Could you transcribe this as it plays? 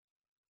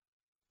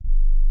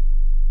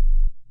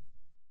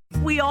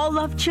We all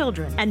love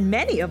children, and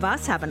many of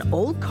us have an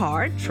old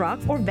car,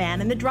 truck, or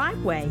van in the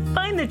driveway.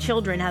 Find the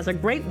Children has a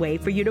great way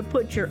for you to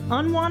put your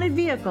unwanted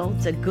vehicle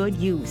to good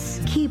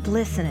use. Keep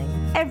listening.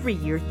 Every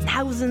year,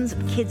 thousands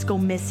of kids go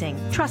missing.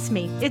 Trust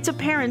me, it's a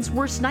parent's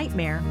worst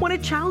nightmare. When a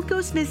child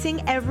goes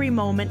missing, every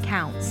moment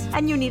counts,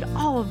 and you need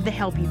all of the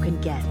help you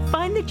can get.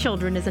 Find the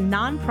Children is a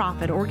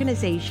nonprofit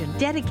organization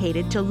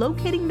dedicated to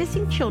locating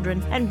missing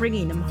children and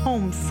bringing them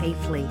home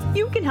safely.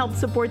 You can help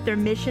support their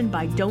mission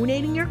by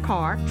donating your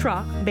car,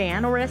 truck, van,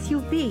 or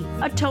SUV.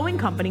 A towing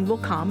company will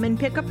come and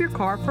pick up your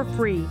car for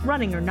free,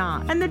 running or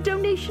not, and the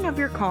donation of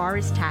your car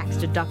is tax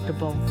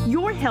deductible.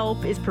 Your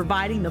help is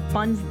providing the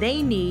funds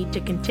they need to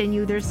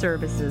continue their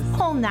services.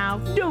 Call now,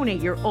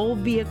 donate your old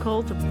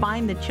vehicle to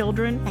Find the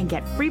Children, and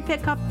get free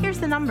pickup. Here's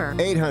the number: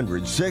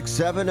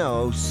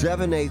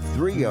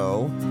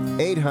 800-670-7830.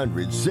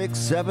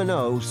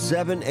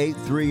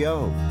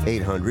 800-670-7830.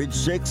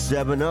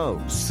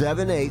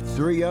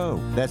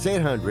 800-670-7830. That's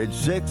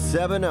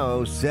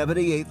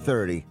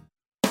 800-670-7830.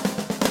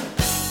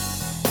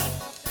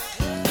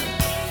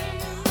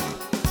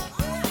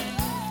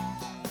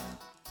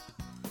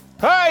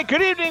 Hi,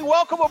 good evening.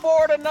 Welcome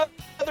aboard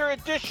another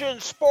edition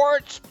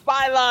Sports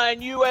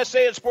Byline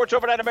USA and Sports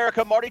Overnight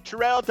America. Marty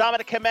Terrell,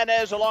 Dominic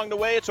Jimenez along the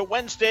way. It's a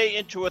Wednesday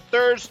into a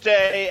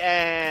Thursday,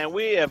 and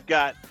we have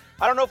got,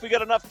 I don't know if we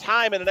got enough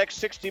time in the next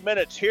 60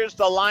 minutes. Here's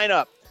the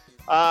lineup.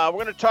 We're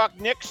going to talk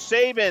Nick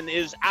Saban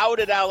is out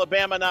at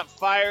Alabama, not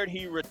fired.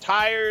 He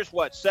retires,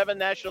 7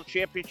 national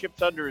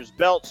championships under his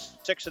belt,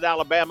 6 at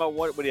Alabama.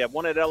 What do you have?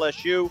 1 at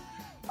LSU.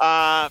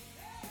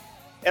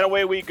 And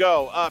away we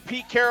go.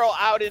 Pete Carroll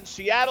out in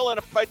Seattle. And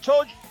if I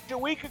told you a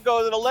week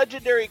ago that a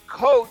legendary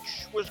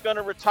coach was going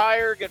to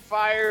retire, get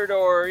fired,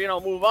 or,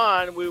 move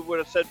on, we would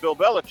have said Bill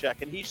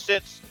Belichick. And he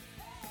sits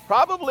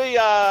probably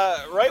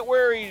right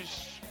where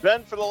he's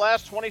been for the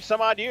last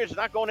 20-some-odd years. He's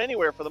not going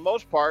anywhere for the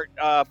most part.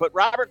 But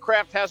Robert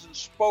Kraft hasn't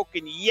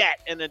spoken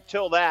yet. And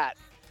until that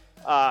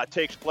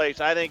takes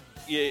place, I think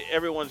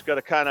everyone's going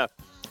to kind of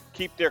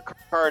keep their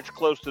cards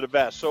close to the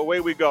vest. So away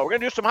we go. We're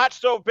going to do some hot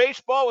stove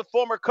baseball with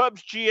former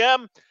Cubs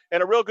GM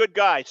and a real good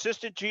guy,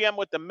 assistant GM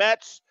with the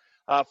Mets,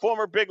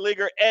 former big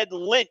leaguer Ed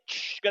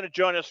Lynch, going to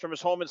join us from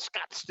his home in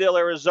Scottsdale,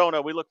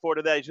 Arizona. We look forward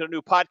to that. He's got a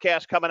new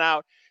podcast coming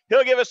out.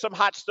 He'll give us some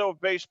hot stove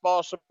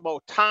baseball, some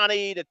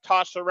Ohtani to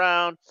toss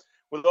around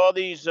with all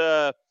these,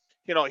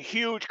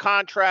 huge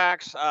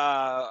contracts.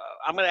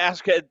 I'm going to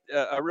ask Ed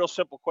a real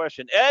simple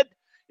question. Ed,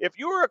 if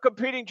you were a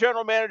competing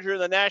general manager in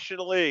the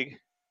National League,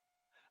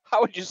 how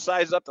would you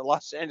size up the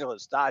Los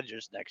Angeles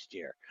Dodgers next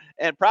year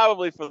and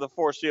probably for the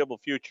foreseeable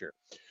future?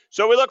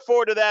 So we look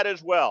forward to that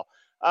as well.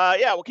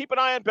 We'll keep an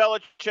eye on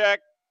Belichick.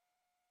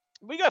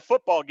 We got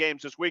football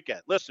games this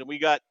weekend. Listen, we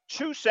got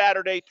 2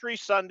 Saturday, 3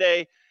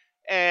 Sunday,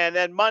 and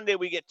then Monday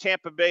we get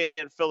Tampa Bay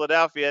and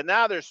Philadelphia.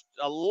 Now there's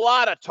a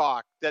lot of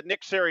talk that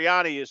Nick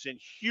Sirianni is in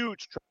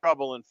huge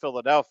trouble in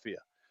Philadelphia.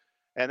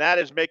 And that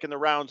is making the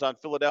rounds on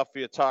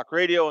Philadelphia Talk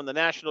Radio and the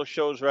national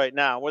shows right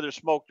now. Where there's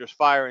smoke, there's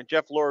fire, and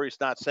Jeff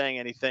Lurie's not saying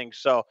anything,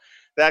 so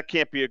that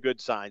can't be a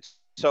good sign.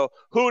 So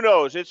who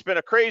knows? It's been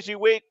a crazy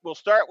week. We'll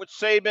start with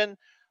Saban.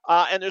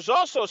 And there's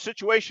also a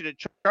situation in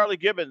Charlie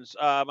Gibbons,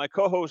 my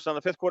co-host on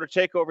the Fifth Quarter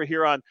Takeover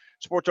here on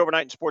Sports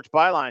Overnight and Sports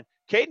Byline.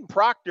 Caden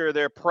Proctor,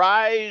 their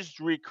prized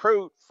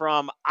recruit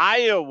from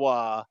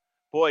Iowa,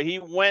 boy, he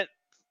went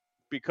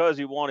because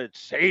he wanted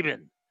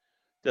Saban.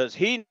 Does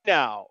he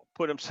now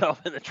put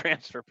himself in the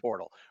transfer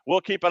portal? We'll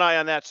keep an eye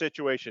on that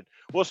situation.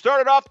 We'll start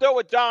it off, though,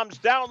 with Dom's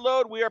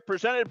Download. We are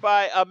presented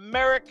by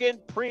American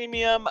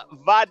Premium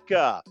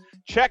Vodka.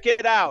 Check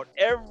it out.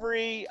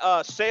 Every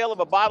sale of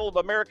a bottle of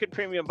American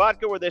Premium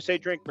Vodka where they say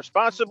drink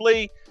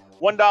responsibly,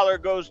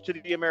 $1 goes to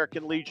the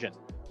American Legion.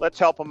 Let's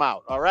help them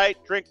out, all right?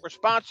 Drink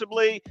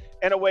responsibly,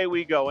 and away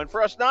we go. And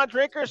for us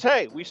non-drinkers,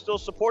 hey, we still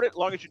support it as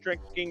long as you're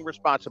drinking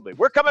responsibly.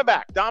 We're coming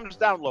back. Dom's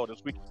Download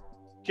as we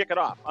kick it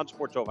off on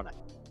Sports Overnight.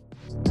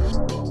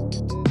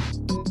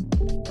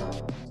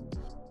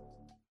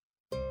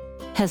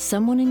 Has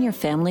someone in your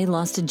family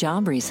lost a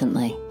job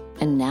recently,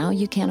 and now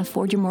you can't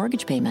afford your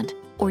mortgage payment?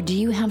 Or do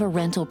you have a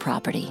rental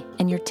property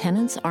and your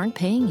tenants aren't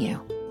paying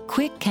you?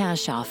 Quick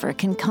Cash Offer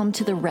can come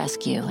to the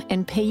rescue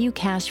and pay you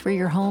cash for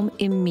your home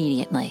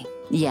immediately.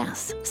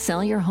 Yes,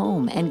 sell your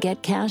home and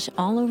get cash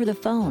all over the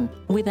phone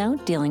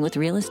without dealing with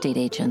real estate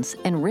agents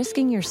and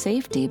risking your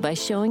safety by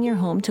showing your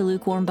home to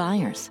lukewarm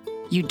buyers.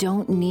 You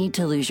don't need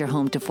to lose your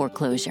home to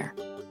foreclosure.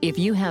 If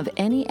you have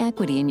any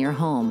equity in your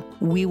home,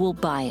 we will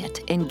buy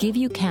it and give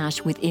you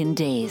cash within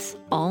days,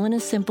 all in a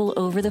simple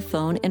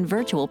over-the-phone and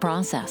virtual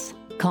process.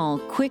 Call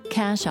Quick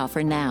Cash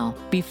Offer now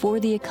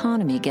before the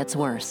economy gets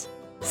worse.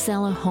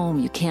 Sell a home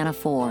you can't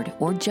afford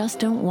or just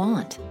don't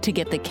want to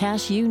get the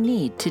cash you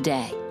need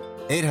today.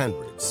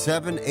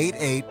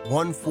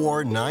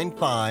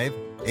 800-788-1495.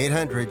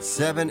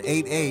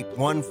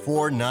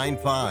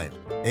 800-788-1495.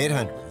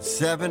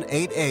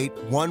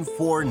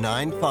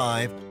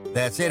 800-788-1495.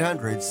 That's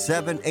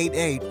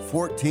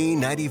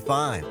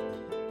 800-788-1495.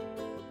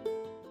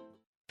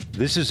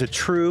 This is a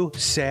true,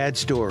 sad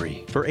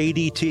story for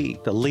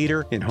ADT, the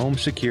leader in home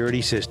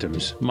security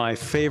systems. My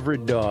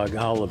favorite dog,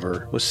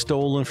 Oliver, was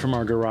stolen from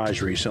our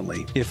garage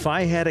recently. If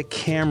I had a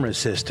camera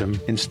system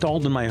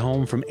installed in my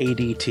home from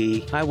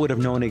ADT, I would have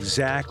known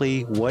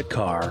exactly what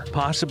car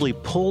possibly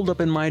pulled up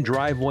in my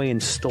driveway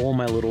and stole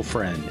my little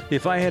friend.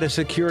 If I had a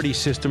security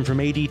system from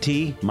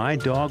ADT, my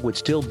dog would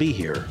still be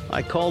here.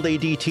 I called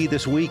ADT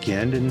this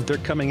weekend, and they're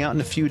coming out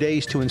in a few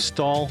days to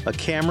install a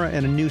camera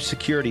and a new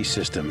security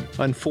system.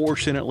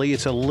 Unfortunately,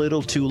 it's a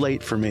little too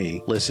late for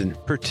me. Listen,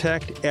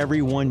 protect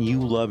everyone you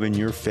love in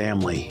your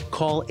family.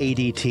 Call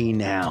ADT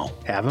now.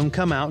 Have them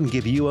come out and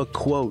give you a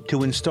quote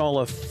to install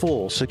a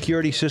full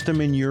security system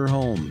in your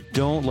home.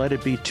 Don't let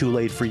it be too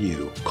late for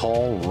you.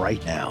 Call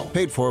right now.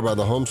 Paid for by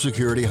the Home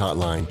Security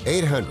Hotline.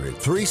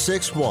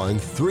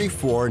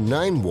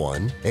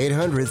 800-361-3491.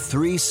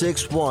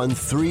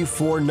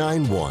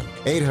 800-361-3491.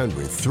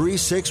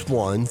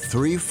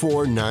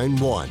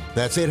 800-361-3491.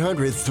 That's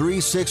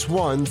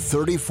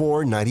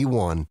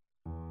 800-361-3491.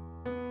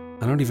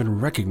 I don't even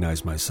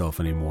recognize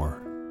myself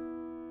anymore.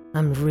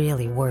 I'm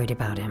really worried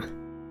about him.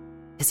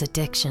 His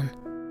addiction.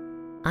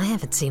 I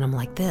haven't seen him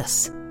like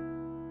this.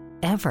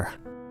 Ever.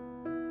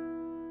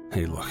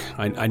 Hey, look,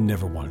 I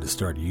never wanted to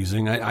start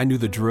using. I knew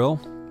the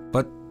drill,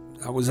 but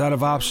I was out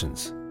of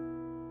options.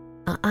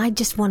 I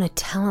just want to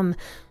tell him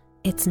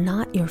it's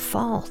not your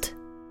fault.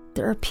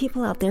 There are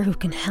people out there who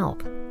can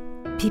help.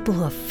 People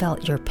who have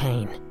felt your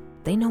pain.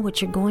 They know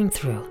what you're going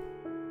through.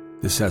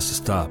 This has to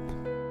stop.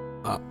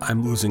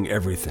 I'm losing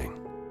everything.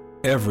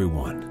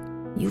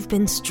 Everyone. You've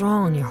been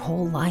strong your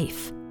whole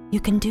life.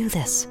 You can do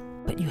this,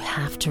 but you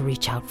have to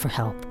reach out for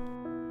help.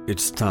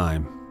 It's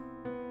time.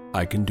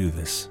 I can do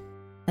this.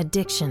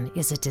 Addiction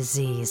is a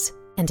disease,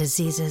 and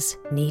diseases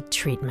need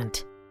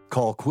treatment.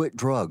 Call Quit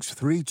Drugs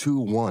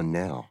 321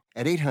 now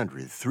at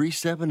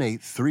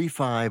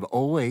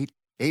 800-378-3508.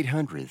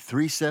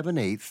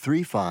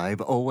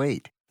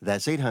 800-378-3508.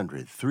 That's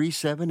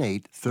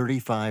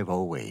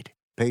 800-378-3508.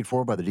 Paid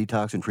for by the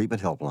Detox and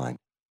Treatment Helpline.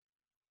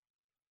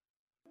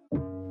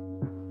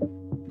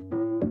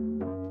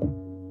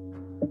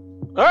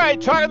 All right,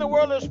 talking the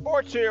world of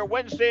sports here,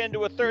 Wednesday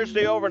into a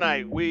Thursday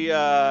overnight. We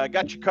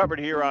got you covered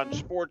here on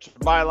Sports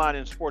Byline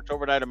and Sports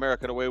Overnight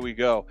America. Away we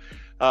go.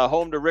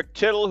 Home to Rick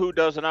Tittle, who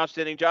does an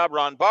outstanding job,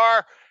 Ron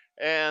Barr,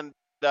 and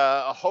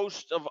a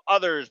host of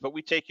others. But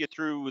we take you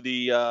through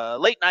the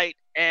late night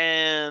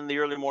and the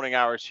early morning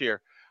hours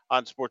here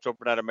on Sports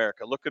Overnight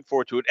America. Looking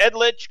forward to it. Ed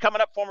Litch coming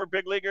up, former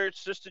big leaguer,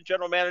 assistant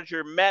general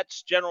manager,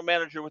 Mets, general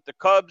manager with the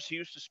Cubs. He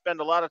used to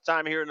spend a lot of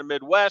time here in the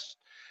Midwest,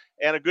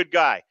 and a good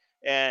guy.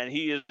 And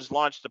he has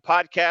launched a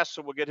podcast,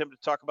 so we'll get him to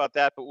talk about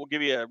that. But we'll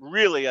give you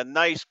a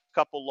nice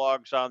couple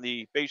logs on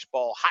the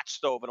baseball hot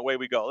stove, and away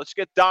we go. Let's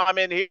get Dom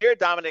in here,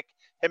 Dominic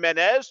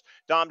Jimenez.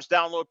 Dom's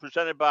download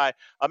presented by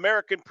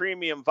American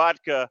Premium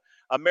Vodka,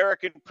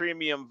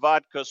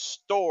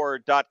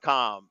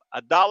 AmericanPremiumVodkaStore.com.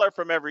 $1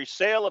 from every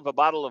sale of a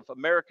bottle of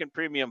American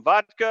Premium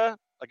Vodka.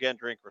 Again,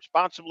 drink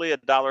responsibly.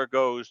 $1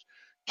 goes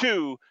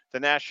to the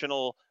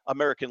National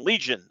American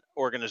Legion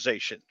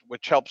organization,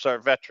 which helps our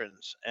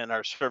veterans and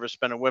our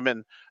servicemen and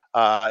women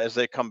as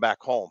they come back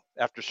home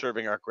after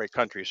serving our great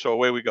country. So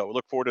away we go. We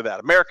look forward to that.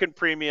 American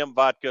Premium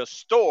Vodka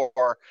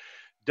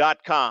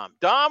Store.com.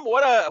 Dom,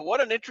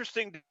 what an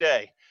interesting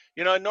day.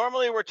 You know,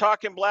 normally we're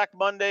talking Black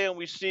Monday and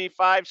we see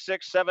 5,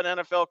 6, 7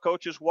 NFL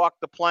coaches walk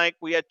the plank.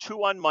 We had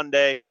 2 on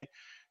Monday.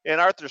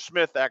 And Arthur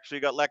Smith actually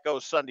got let go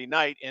Sunday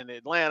night in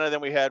Atlanta. Then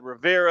we had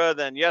Rivera.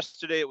 Then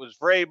yesterday it was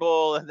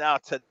Vrabel. And now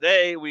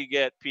today we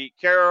get Pete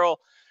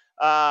Carroll.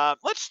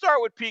 Let's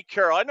start with Pete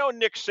Carroll. I know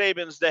Nick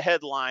Saban's the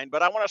headline,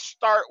 but I want to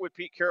start with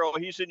Pete Carroll.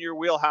 He's in your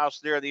wheelhouse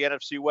there in the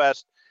NFC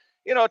West.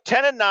 You know,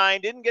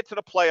 10-9, didn't get to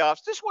the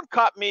playoffs. This one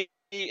caught me,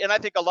 and I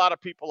think a lot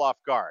of people off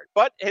guard.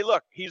 But, hey,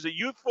 look, he's a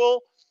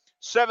youthful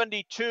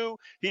 72.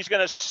 He's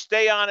going to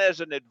stay on as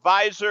an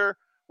advisor.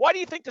 Why do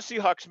you think the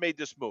Seahawks made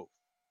this move?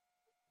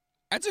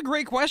 That's a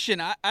great question.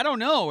 I don't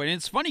know. And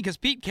it's funny because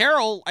Pete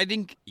Carroll, I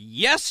think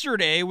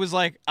yesterday was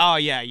like, oh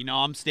yeah, you know,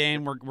 I'm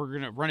staying. We're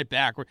gonna run it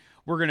back.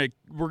 We're gonna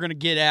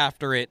get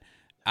after it.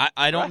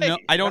 I don't know.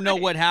 I don't know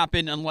what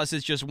happened unless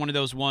it's just one of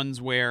those ones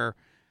where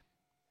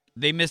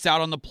they missed out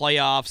on the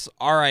playoffs.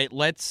 All right,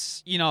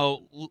 let's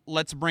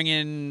bring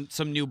in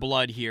some new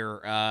blood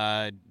here.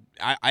 I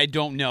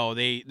don't know.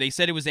 They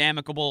said it was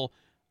amicable.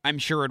 I'm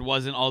sure it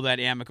wasn't all that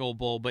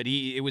amicable, but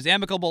it was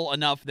amicable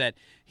enough that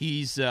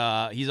he's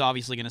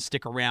obviously going to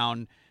stick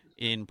around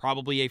in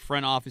probably a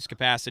front office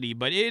capacity.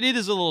 But it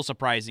is a little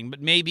surprising. But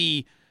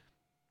maybe,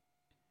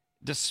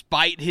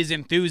 despite his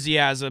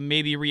enthusiasm,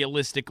 maybe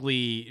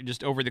realistically,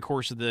 just over the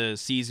course of the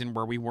season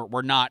where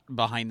we're not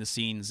behind the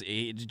scenes,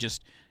 it's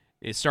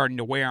starting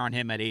to wear on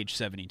him at age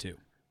 72.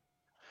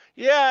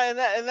 Yeah, and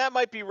that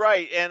might be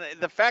right. And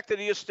the fact that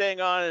he is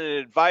staying on in an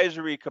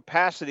advisory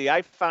capacity,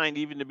 I find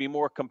even to be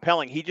more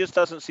compelling. He just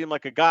doesn't seem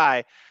like a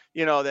guy,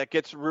 you know, that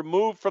gets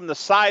removed from the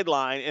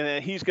sideline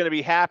and he's going to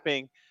be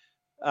happy,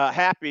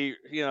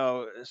 you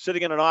know,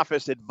 sitting in an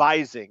office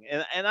advising.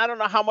 And I don't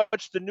know how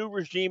much the new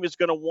regime is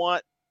going to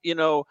want, you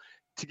know,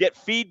 to get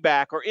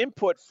feedback or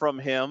input from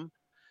him.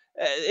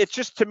 It's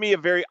just, to me, a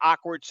very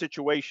awkward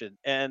situation.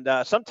 And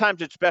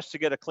sometimes it's best to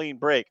get a clean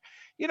break.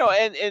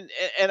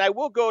 And I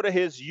will go to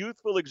his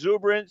youthful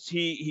exuberance.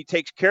 He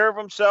takes care of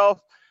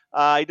himself.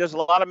 He does a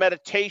lot of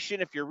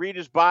meditation. If you read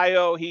his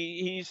bio,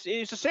 he's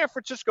a San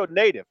Francisco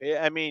native.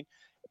 I mean,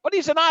 but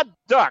he's an odd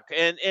duck.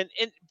 And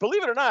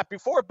believe it or not,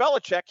 before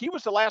Belichick, he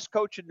was the last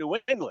coach in New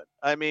England.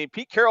 I mean,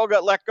 Pete Carroll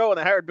got let go and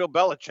they hired Bill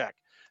Belichick.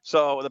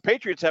 So the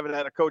Patriots haven't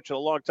had a coach in a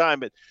long time.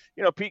 But,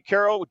 Pete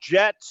Carroll,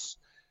 Jets,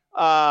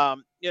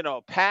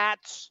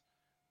 Pats,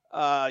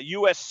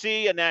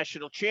 USC, a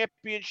national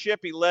championship.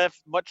 He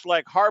left, much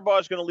like Harbaugh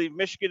is going to leave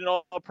Michigan in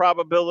all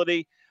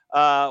probability,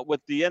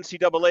 with the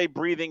NCAA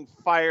breathing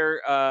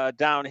fire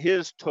down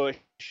his tush.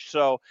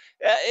 So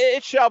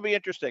it shall be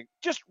interesting.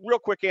 Just real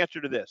quick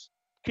answer to this.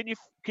 Can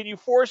you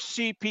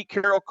foresee Pete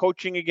Carroll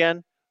coaching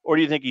again, or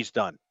do you think he's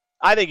done?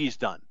 I think he's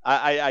done.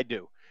 I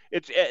do.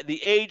 It's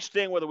the age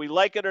thing, whether we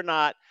like it or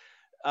not.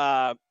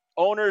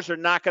 Owners are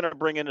not going to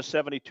bring in a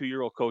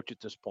 72-year-old coach at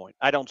this point.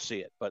 I don't see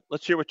it, but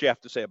let's hear what you have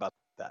to say about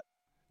that.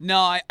 No,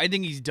 I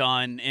think he's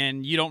done,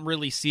 and you don't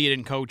really see it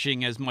in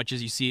coaching as much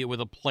as you see it with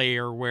a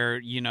player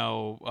where,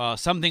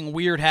 something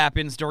weird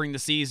happens during the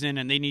season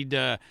and they need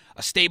a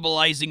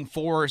stabilizing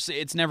force.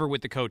 It's never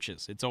with the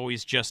coaches. It's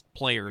always just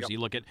players. Yep. You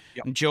look at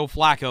Joe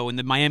Flacco, and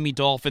the Miami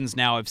Dolphins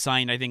now have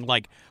signed, I think,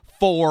 like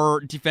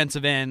 4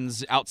 defensive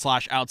ends,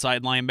 outside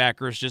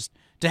linebackers, just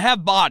to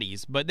have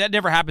bodies, but that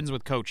never happens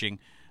with coaching.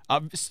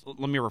 Let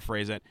me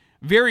rephrase that.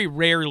 Very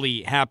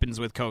rarely happens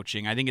with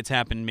coaching. I think it's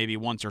happened maybe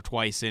once or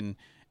twice in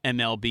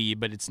MLB,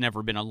 but it's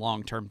never been a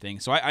long-term thing.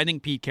 So I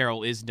think Pete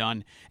Carroll is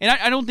done. And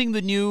I don't think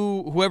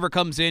whoever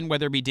comes in,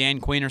 whether it be Dan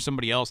Quinn or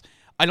somebody else,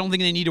 I don't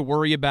think they need to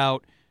worry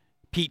about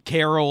Pete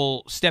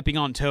Carroll stepping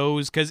on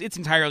toes, because it's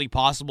entirely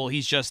possible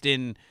he's just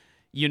in,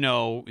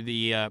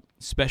 the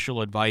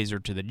special advisor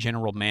to the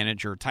general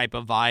manager type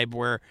of vibe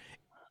where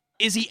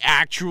is he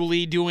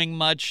actually doing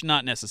much?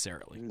 Not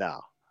necessarily.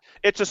 No.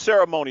 It's a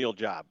ceremonial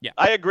job. Yeah.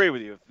 I agree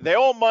with you. If they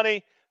owe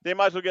money, they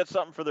might as well get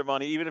something for their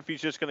money, even if he's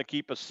just going to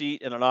keep a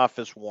seat in an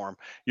office warm.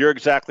 You're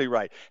exactly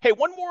right. Hey,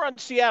 one more on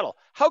Seattle.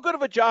 How good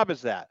of a job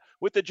is that?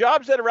 With the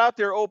jobs that are out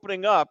there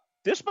opening up,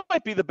 this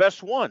might be the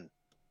best one.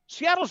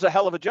 Seattle's a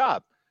hell of a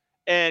job.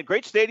 And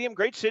great stadium,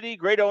 great city,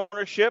 great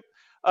ownership.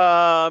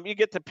 You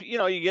get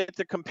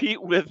to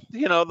compete with,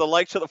 the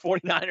likes of the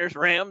 49ers,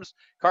 Rams,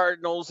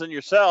 Cardinals, and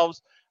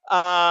yourselves.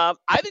 I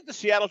think the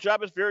Seattle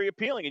job is very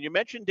appealing. And you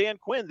mentioned Dan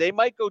Quinn. They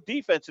might go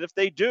defense. And if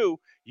they do,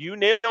 you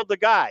nailed the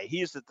guy.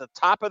 He's at the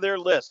top of their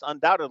list,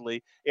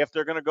 undoubtedly, if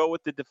they're going to go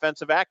with the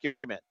defensive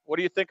acumen. What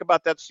do you think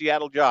about that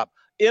Seattle job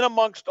in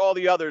amongst all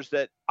the others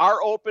that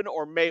are open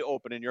or may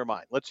open in your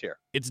mind? Let's hear.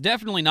 It's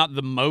definitely not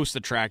the most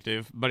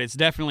attractive, but it's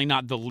definitely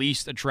not the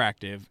least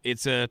attractive.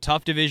 It's a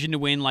tough division to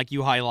win, like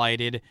you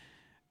highlighted.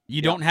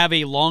 You don't have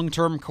a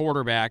long-term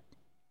quarterback.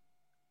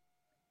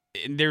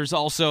 There's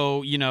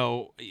also, you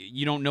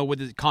don't know what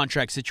the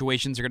contract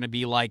situations are going to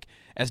be like,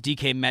 as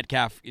DK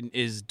Metcalf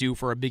is due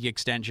for a big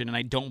extension, and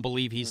I don't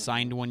believe he's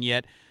signed one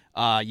yet.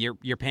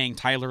 You're paying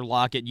Tyler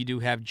Lockett. You do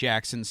have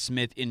Jackson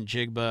Smith in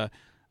Jigba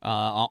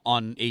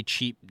on a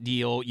cheap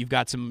deal. You've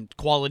got some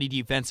quality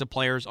defensive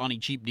players on a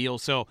cheap deal.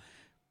 So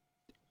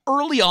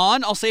early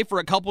on, I'll say for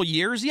a couple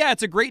years, yeah,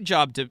 it's a great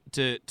job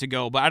to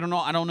go. But I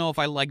don't know if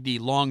I like the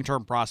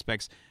long-term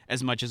prospects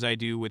as much as I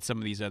do with some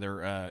of these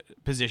other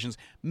positions,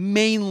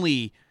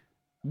 mainly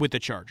with the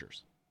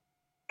Chargers.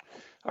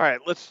 All right,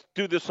 let's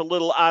do this a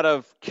little out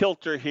of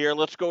kilter here.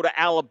 Let's go to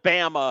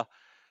Alabama.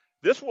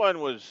 This one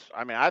was,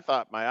 I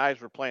thought my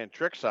eyes were playing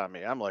tricks on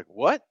me. I'm like,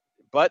 what?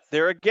 But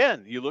there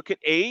again, you look at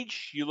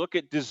age, you look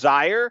at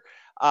desire.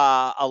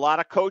 A lot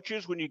of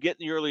coaches, when you get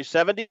in the early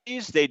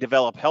 70s, they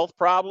develop health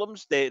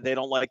problems. They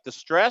don't like the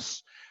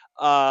stress.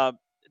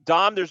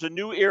 Dom, there's a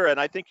new era, and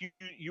I think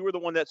you were the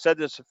one that said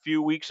this a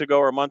few weeks ago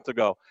or a month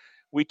ago.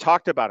 We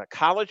talked about it.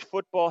 College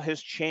football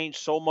has changed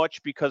so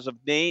much because of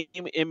name,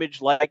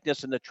 image,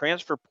 likeness, and the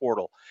transfer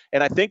portal.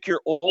 And I think your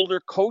older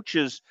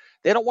coaches,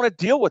 they don't want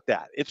to deal with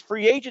that. It's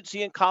free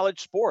agency in college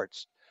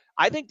sports.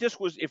 I think this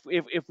was, if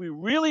we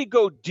really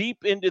go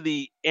deep into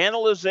the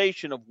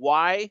analyzation of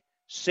why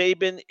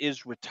Saban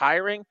is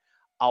retiring,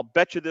 I'll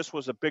bet you this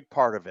was a big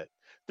part of it.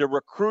 The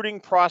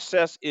recruiting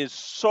process is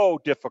so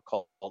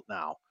difficult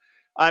now.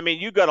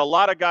 You got a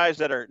lot of guys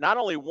that are not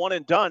only one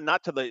and done,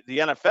 not to the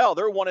NFL,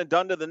 they're one and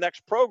done to the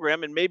next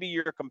program and maybe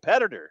your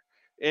competitor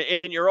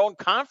in your own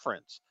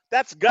conference.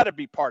 That's got to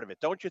be part of it,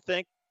 don't you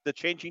think? The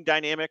changing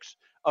dynamics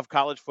of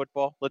college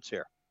football. Let's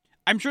hear.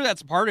 I'm sure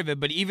that's part of it,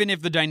 but even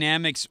if the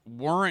dynamics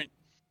weren't,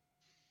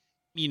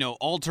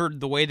 altered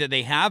the way that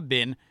they have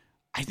been,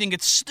 I think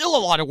it's still a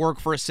lot of work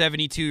for a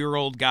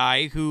 72-year-old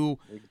guy who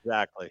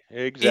exactly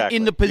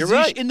in the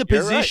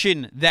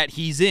position that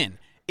he's in.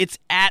 It's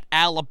at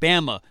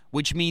Alabama,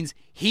 which means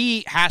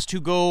he has to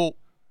go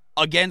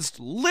against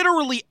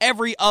literally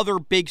every other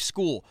big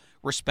school.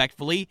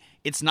 Respectfully,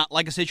 it's not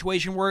like a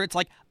situation where it's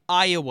like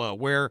Iowa,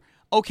 where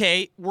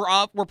okay,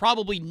 we're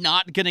probably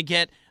not going to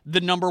get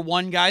the number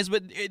one guys,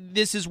 but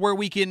this is where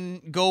we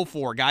can go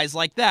for guys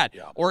like that.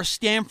 Yeah. Or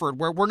Stanford,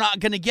 where we're not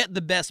going to get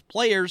the best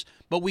players,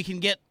 but we can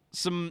get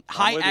some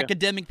high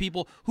academic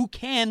people who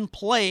can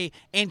play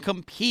and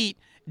compete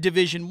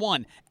Division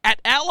I. At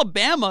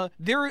Alabama,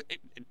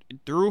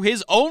 through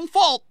his own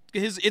fault,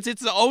 it's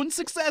its own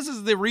success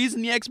is the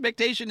reason the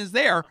expectation is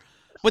there.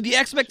 But the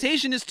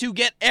expectation is to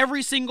get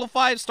every single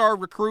 5-star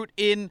recruit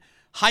in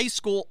high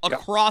school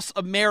across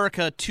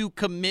America to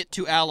commit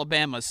to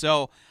Alabama.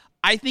 So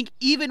I think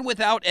even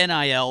without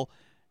NIL,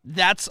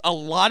 that's a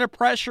lot of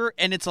pressure,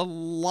 and it's a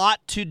lot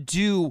to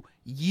do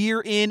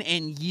year in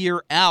and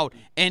year out.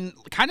 And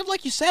kind of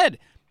like you said,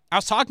 I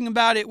was talking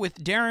about it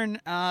with Darren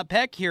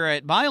Peck here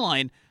at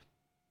Byline.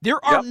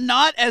 There are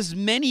not as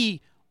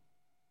many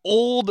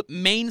old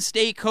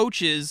mainstay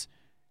coaches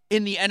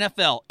in the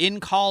NFL, in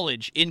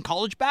college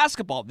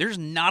basketball. There's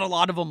not a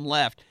lot of them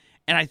left.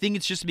 And I think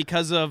it's just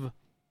because of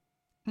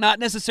not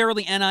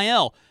necessarily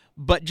NIL,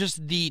 but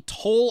just the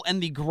toll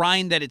and the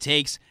grind that it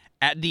takes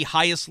at the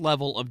highest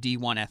level of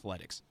D1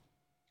 athletics.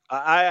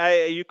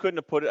 I couldn't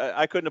have put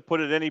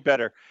it any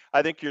better.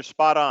 I think you're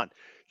spot on.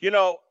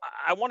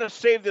 I want to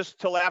save this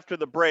till after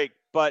the break,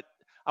 but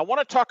I want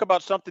to talk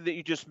about something that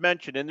you just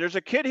mentioned. And there's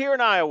a kid here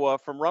in Iowa,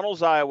 from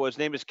Runnels, Iowa. His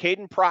name is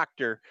Caden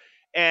Proctor,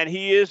 and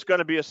he is going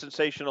to be a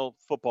sensational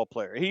football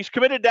player. He's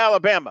committed to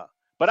Alabama,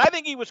 but I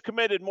think he was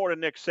committed more to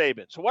Nick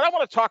Saban. So what I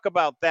want to talk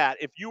about that,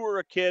 if you were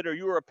a kid or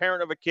you were a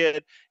parent of a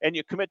kid and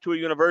you commit to a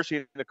university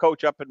and the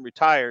coach up and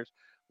retires,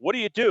 what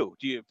do?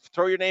 Do you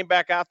throw your name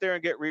back out there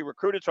and get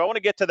re-recruited? So I want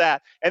to get to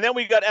that. And then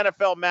we got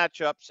NFL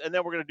matchups, and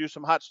then we're going to do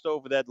some hot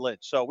stove with Ed Lynch.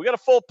 So we got a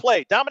full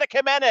plate. Dominic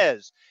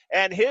Jimenez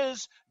and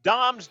his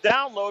Dom's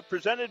Download,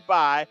 presented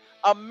by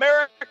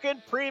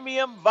American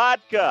Premium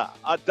Vodka.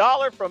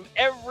 $1 from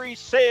every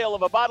sale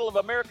of a bottle of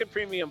American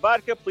Premium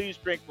Vodka. Please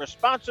drink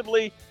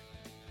responsibly.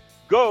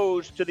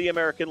 Goes to the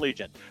American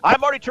Legion.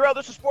 I'm Marty Terrell.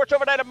 This is Sports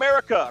Overnight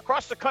America.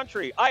 Across the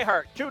country,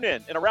 iHeart,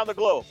 TuneIn, and around the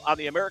globe on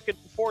the American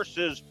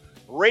Forces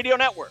Radio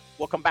Network.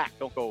 We'll come back.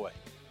 Don't go away.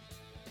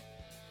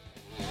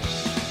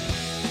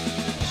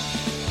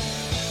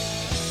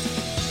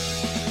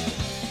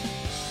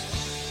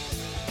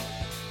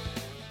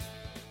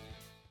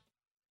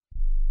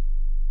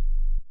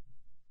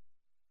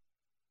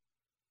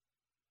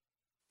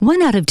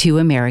 One out of 2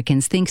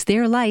 Americans thinks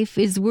their life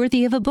is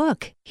worthy of a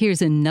book.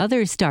 Here's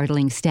another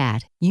startling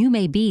stat. You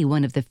may be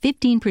one of the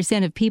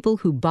 15% of people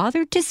who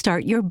bothered to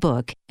start your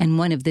book, and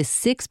one of the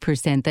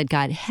 6% that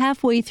got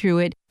halfway through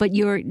it, but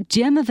your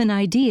gem of an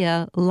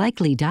idea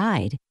likely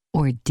died.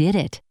 Or did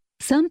it?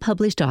 Some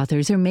published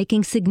authors are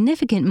making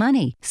significant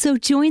money, so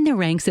join the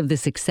ranks of the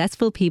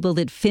successful people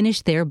that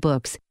finished their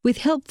books with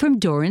help from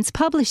Dorrance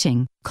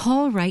Publishing.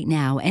 Call right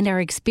now, and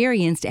our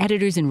experienced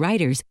editors and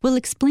writers will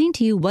explain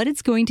to you what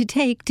it's going to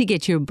take to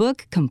get your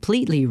book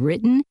completely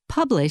written,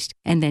 published,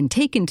 and then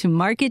taken to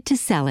market to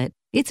sell it.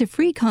 It's a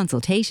free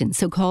consultation,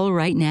 so call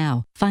right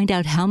now. Find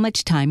out how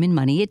much time and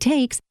money it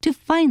takes to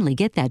finally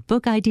get that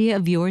book idea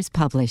of yours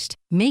published.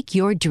 Make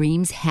your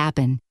dreams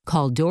happen.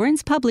 Call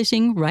Dorrance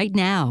Publishing right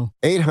now.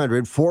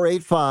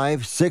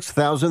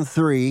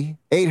 800-485-6003.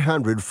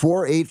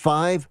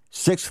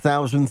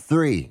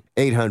 800-485-6003.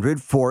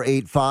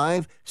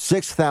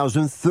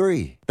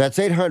 800-485-6003. That's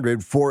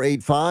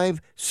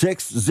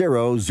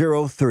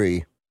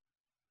 800-485-6003.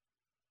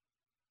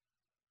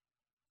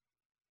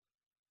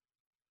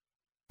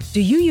 Do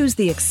you use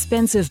the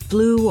expensive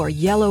blue or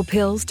yellow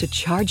pills to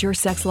charge your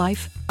sex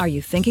life? Are you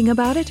thinking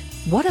about it?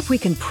 What if we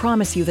can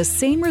promise you the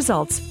same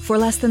results for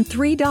less than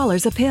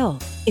 $3 a pill?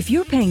 If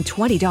you're paying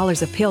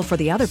 $20 a pill for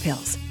the other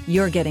pills,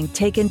 you're getting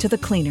taken to the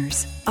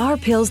cleaners. Our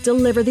pills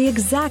deliver the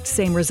exact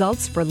same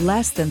results for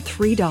less than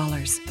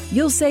 $3.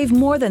 You'll save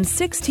more than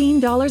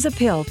 $16 a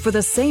pill for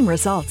the same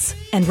results.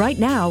 And right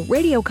now,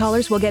 radio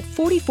callers will get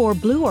 44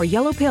 blue or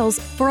yellow pills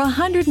for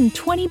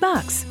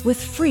 $120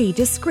 with free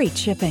discreet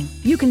shipping.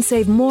 You can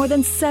save more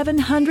than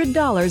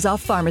 $700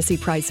 off pharmacy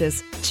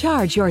prices.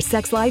 Charge your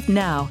sex life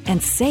now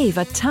and save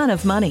a ton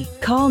of money.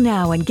 Call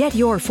now and get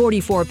your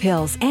 44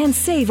 pills and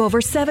save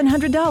over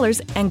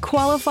 $700 and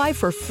qualify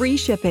for free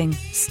shipping.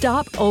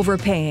 Stop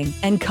overpaying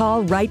and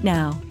call right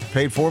now.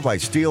 Paid for by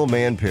Steel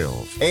Man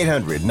Pills.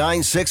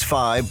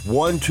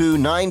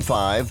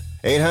 800-965-1295.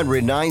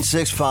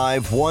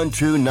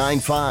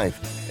 800-965-1295.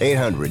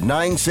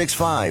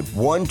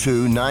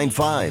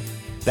 800-965-1295.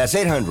 That's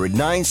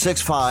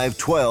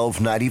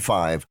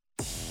 800-965-1295.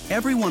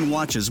 Everyone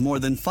watches more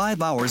than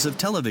 5 hours of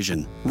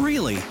television.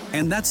 Really?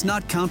 And that's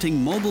not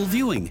counting mobile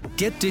viewing.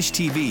 Get Dish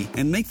TV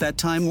and make that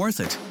time worth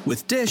it.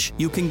 With Dish,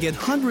 you can get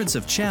hundreds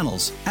of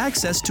channels,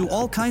 access to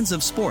all kinds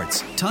of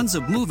sports, tons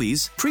of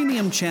movies,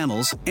 premium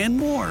channels, and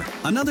more.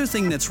 Another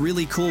thing that's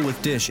really cool with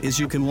Dish is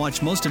you can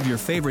watch most of your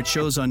favorite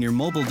shows on your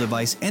mobile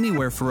device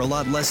anywhere for a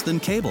lot less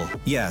than cable.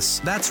 Yes,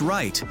 that's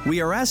right.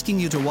 We are asking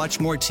you to watch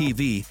more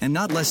TV and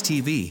not less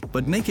TV,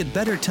 but make it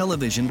better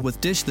television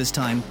with Dish this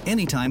time,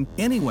 anytime,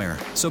 anywhere.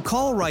 So So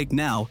call right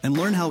now and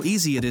learn how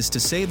easy it is to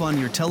save on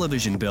your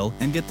television bill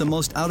and get the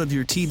most out of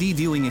your TV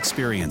viewing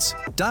experience.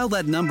 Dial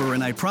that number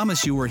and I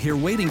promise you we're here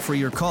waiting for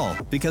your call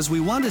because we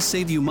want to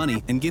save you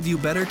money and give you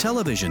better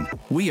television.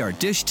 We are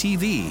Dish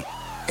TV.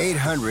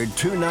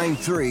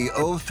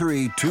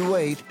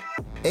 800-293-0328.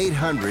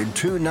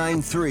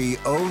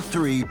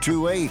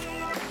 800-293-0328.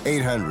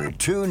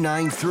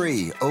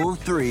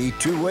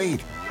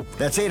 800-293-0328.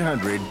 That's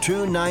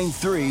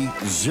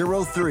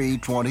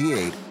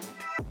 800-293-0328.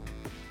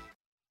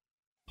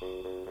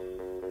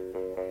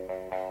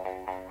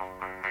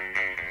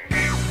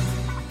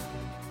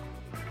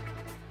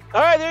 All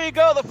right, there you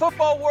go. The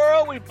football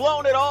world, we've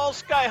blown it all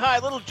sky high.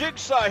 Little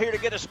Jigsaw here to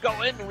get us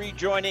going.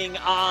 Rejoining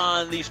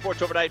on the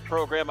Sports Overnight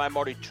program, I'm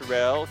Marty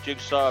Terrell,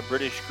 Jigsaw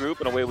British Group,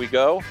 and away we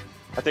go.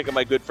 I think of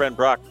my good friend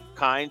Brock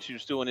Hines,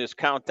 who's doing his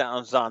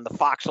countdowns on the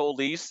Fox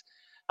Oldies.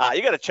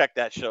 You got to check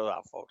that show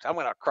out, folks. I'm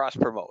going to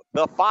cross-promote.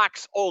 The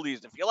Fox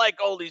Oldies. If you like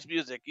oldies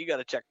music, you got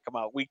to check them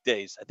out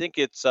weekdays. I think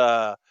it's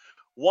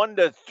 1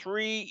 to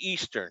 3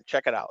 Eastern.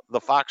 Check it out. The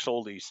Fox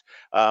Oldies.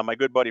 My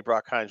good buddy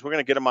Brock Hines. We're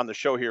going to get him on the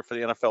show here for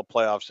the NFL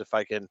playoffs if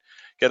I can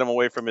get him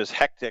away from his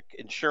hectic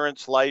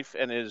insurance life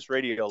and his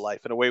radio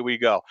life. And away we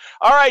go.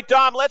 All right,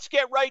 Dom, let's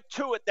get right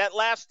to it. That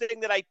last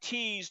thing that I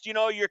teased, you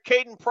know, you're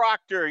Caden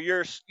Proctor.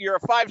 You're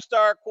a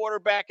 5-star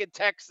quarterback in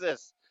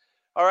Texas.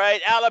 All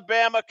right,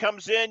 Alabama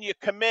comes in, you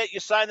commit, you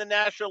sign the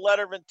national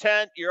letter of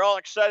intent. You're all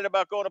excited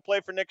about going to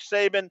play for Nick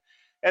Saban.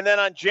 And then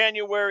on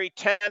January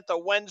 10th, a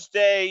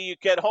Wednesday, you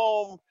get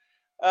home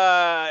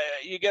from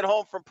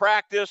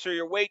practice or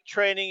your weight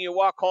training. You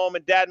walk home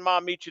and dad and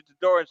mom meet you at the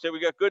door and say,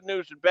 we got good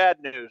news and bad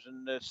news.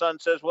 And the son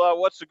says, well,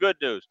 what's the good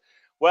news?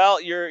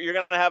 Well, you're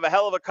going to have a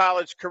hell of a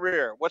college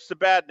career. What's the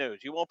bad news?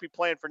 You won't be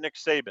playing for Nick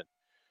Saban.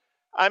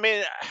 I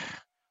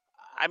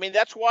mean,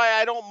 that's why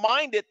I don't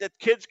mind it that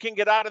kids can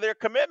get out of their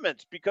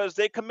commitments because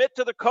they commit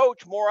to the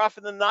coach more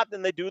often than not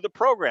than they do the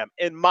program,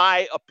 in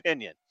my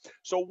opinion.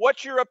 So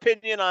what's your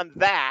opinion on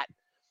that?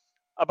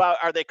 About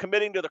are they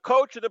committing to the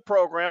coach or the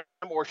program,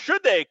 or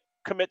should they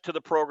commit to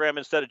the program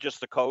instead of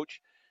just the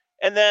coach?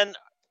 And then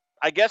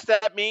I guess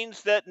that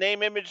means that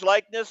name, image,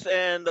 likeness,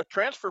 and the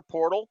transfer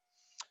portal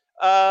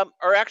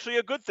are actually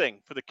a good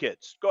thing for the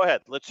kids. Go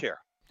ahead. Let's hear.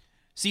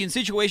 See, in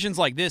situations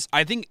like this,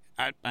 I think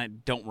I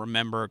don't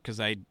remember because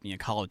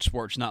college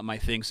sports not my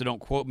thing, so don't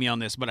quote me on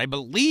this. But I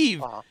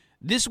believe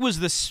this was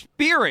the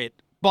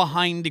spirit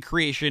behind the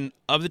creation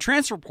of the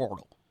transfer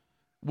portal,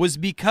 was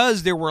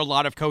because there were a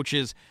lot of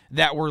coaches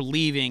that were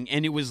leaving,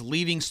 and it was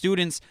leaving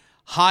students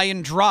high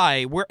and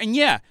dry.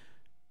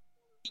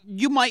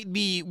 You might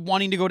be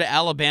wanting to go to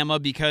Alabama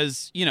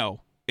because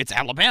it's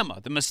Alabama,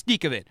 the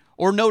mystique of it,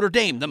 or Notre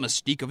Dame, the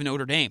mystique of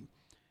Notre Dame.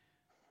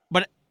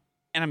 But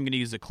and I'm going to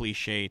use a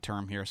cliche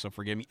term here, so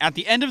forgive me. At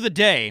the end of the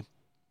day,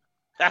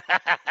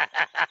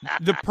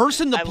 the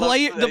person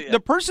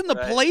the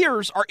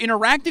players are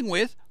interacting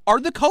with are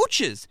the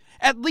coaches.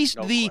 At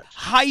least the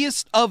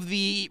highest of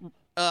the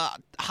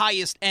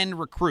highest end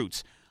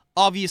recruits.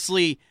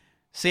 Obviously,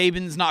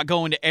 Saban's not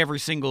going to every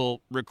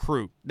single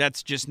recruit.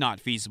 That's just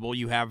not feasible.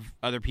 You have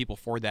other people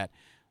for that.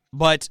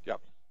 But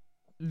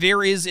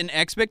there is an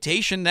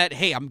expectation that,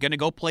 hey, I'm going to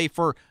go play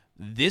for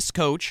this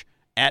coach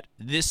at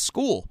this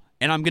school.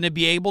 And I'm going to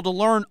be able to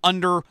learn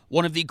under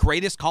one of the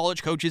greatest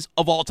college coaches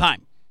of all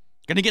time.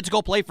 Going to get to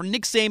go play for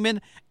Nick Saban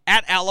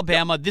at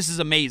Alabama. This is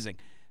amazing.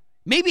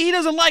 Maybe he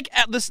doesn't like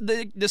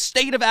the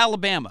state of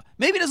Alabama.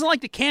 Maybe he doesn't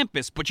like the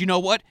campus. But you know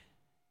what?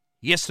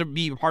 He has to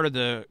be part of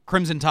the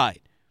Crimson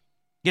Tide.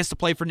 He has to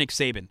play for Nick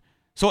Saban.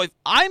 So if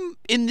I'm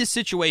in this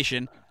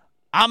situation,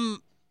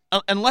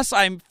 unless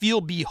I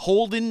feel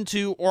beholden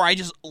to, or I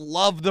just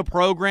love the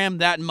program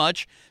that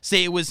much,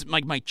 say it was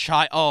like my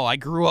child, I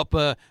grew up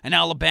an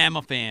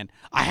Alabama fan,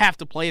 I have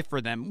to play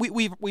for them.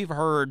 We've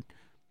heard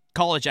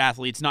college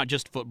athletes, not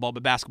just football,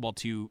 but basketball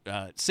too,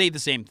 say the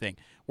same thing,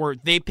 where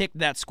they picked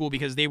that school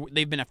because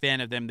they've been a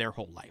fan of them their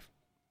whole life.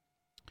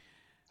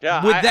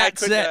 Yeah. With that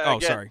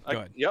said, sorry, go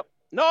ahead. Yep.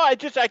 No, I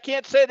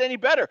can't say it any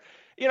better.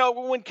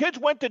 When kids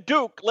went to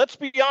Duke, let's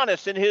be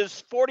honest, in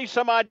his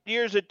 40-some-odd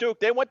years at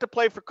Duke, they went to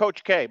play for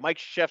Coach K, Mike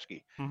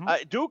Krzyzewski.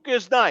 Mm-hmm. Duke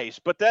is nice,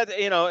 but that,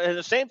 and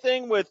the same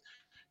thing with,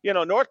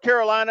 North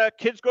Carolina.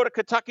 Kids go to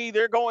Kentucky,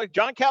 they're going.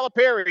 John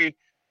Calipari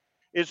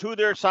is who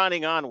they're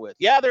signing on with.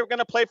 Yeah, they're going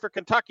to play for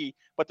Kentucky,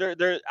 but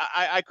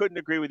I couldn't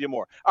agree with you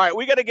more. All right,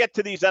 we got to get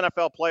to these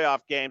NFL playoff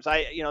games.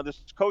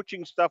 This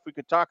coaching stuff, we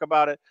could talk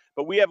about it,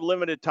 but we have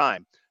limited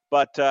time.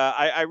 But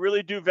I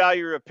really do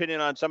value your opinion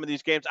on some of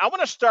these games. I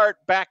want to start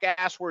back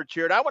asswards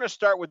here, and I want to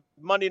start with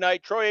Monday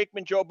night. Troy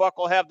Aikman, Joe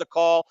Buckle have the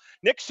call.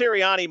 Nick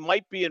Sirianni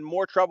might be in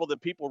more trouble than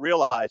people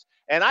realize,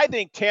 and I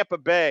think Tampa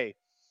Bay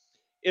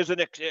is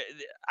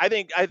I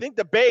think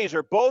the Bays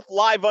are both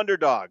live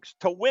underdogs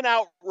to win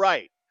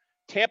outright.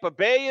 Tampa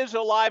Bay is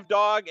a live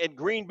dog, and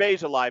Green Bay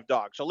is a live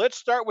dog. So let's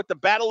start with the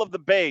Battle of the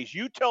Bays.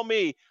 You tell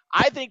me.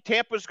 I think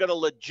Tampa's got a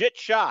legit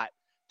shot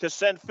to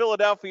send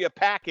Philadelphia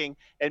packing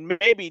and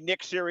maybe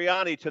Nick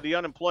Sirianni to the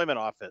unemployment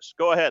office.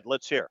 Go ahead.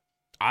 Let's hear.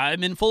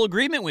 I'm in full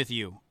agreement with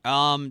you.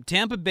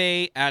 Tampa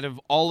Bay, out of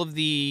all of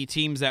the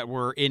teams that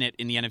were in it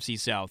in the NFC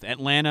South,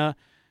 Atlanta,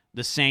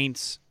 the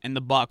Saints, and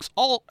the Bucs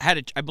all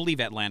had I believe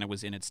Atlanta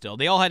was in it still.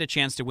 They all had a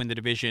chance to win the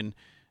division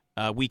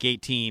Week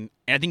 18.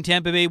 And I think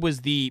Tampa Bay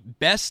was the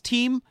best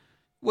team,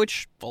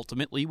 which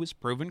ultimately was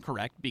proven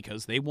correct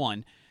because they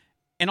won.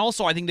 And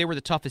also, I think they were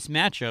the toughest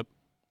matchup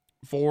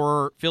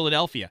for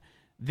Philadelphia.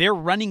 Their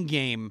running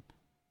game,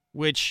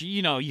 which,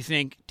 you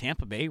think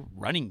Tampa Bay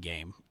running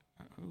game,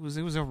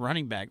 it was a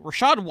running back.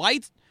 Rashad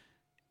White,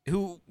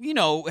 who,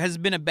 has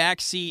been a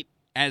backseat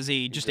as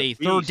a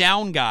third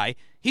down guy.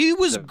 He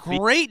was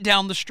great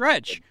down the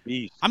stretch.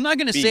 I'm not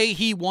going to say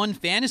he won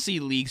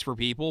fantasy leagues for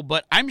people,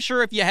 but I'm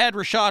sure if you had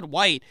Rashad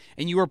White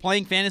and you were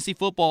playing fantasy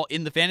football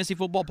in the fantasy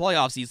football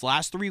playoffs these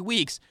last 3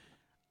 weeks,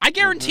 I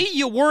guarantee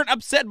you weren't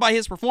upset by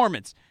his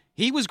performance.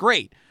 He was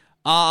great.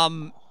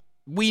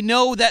 We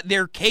know that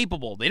they're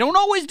capable. They don't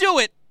always do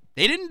it.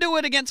 They didn't do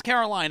it against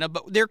Carolina,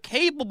 but they're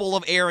capable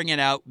of airing it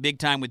out big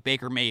time with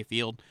Baker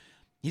Mayfield.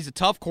 He's a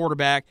tough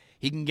quarterback.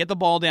 He can get the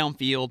ball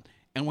downfield.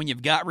 And when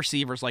you've got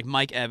receivers like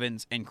Mike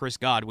Evans and Chris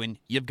Godwin,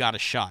 you've got a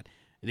shot.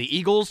 The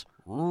Eagles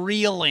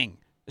reeling,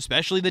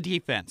 especially the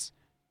defense.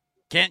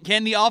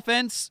 Can the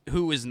offense,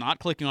 who is not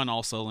clicking on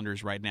all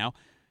cylinders right now,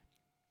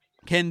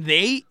 can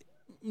they,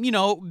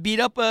 beat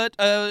up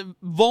a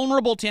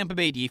vulnerable Tampa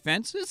Bay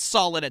defense? It's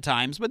solid at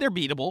times, but they're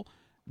beatable.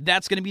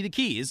 That's going to be the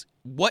key, is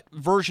what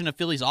version of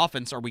Philly's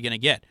offense are we going to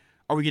get?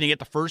 Are we going to get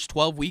the first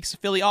 12 weeks of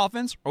Philly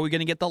offense, or are we going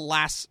to get the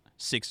last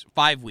 6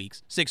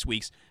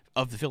 weeks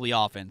of the Philly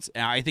offense?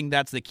 And I think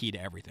that's the key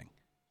to everything.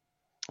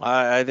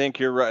 I think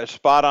you're right,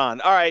 spot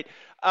on. All right.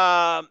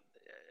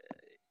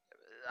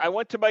 I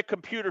went to my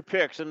computer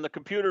picks, and the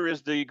computer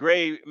is the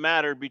gray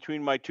matter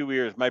between my two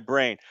ears, my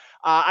brain.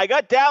 I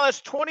got Dallas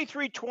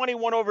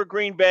 23-21 over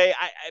Green Bay.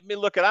 I mean,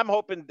 look, I'm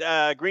hoping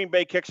Green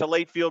Bay kicks a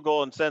late field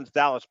goal and sends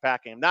Dallas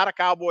packing. I'm not a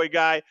Cowboy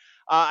guy.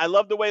 I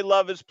love the way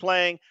Love is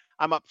playing.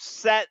 I'm not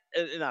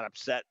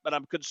upset, but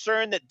I'm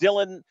concerned that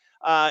Dylan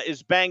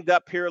is banged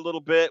up here a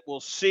little bit. We'll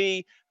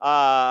see.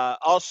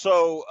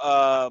 Also,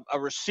 a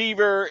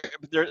receiver,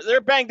 they're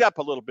banged up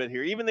a little bit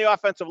here. Even the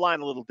offensive line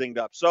a little dinged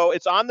up. So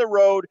it's on the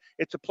road.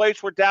 It's a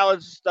place where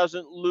Dallas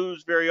doesn't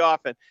lose very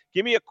often.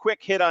 Give me a quick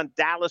hit on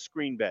Dallas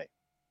Green Bay.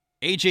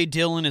 A.J.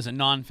 Dillon is a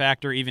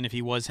non-factor, even if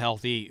he was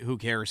healthy. Who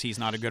cares? He's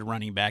not a good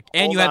running back.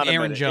 And you have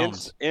Aaron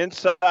Jones.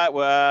 Inside,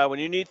 when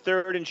you need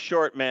third and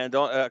short, man,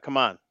 don't come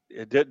on.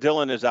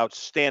 Dillon is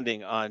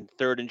outstanding on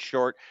third and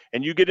short.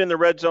 And you get in the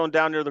red zone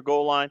down near the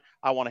goal line,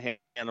 I want to hand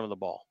him the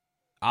ball.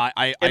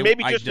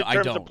 Maybe just in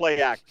terms of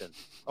play action.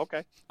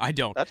 Okay. I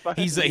don't. That's fine.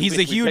 He's a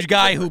huge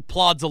guy who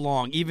plods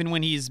along, even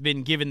when he's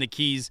been given the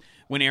keys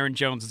when Aaron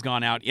Jones has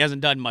gone out. He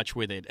hasn't done much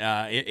with it.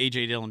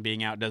 A.J. Dillon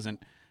being out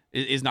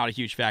is not a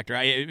huge factor.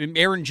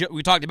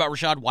 We talked about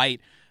Rashad White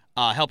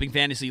helping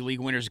fantasy league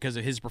winners because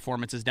of his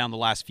performances down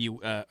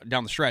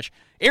the stretch.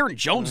 Aaron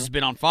Jones has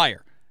been on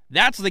fire.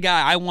 That's the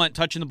guy I want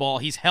touching the ball.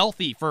 He's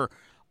healthy for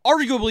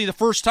arguably the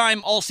first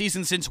time all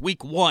season since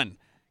week 1.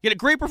 He had a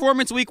great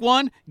performance week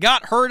 1,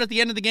 got hurt at the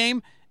end of the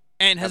game,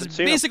 and has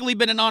basically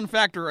been a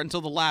non-factor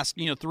until the last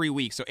 3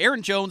 weeks. So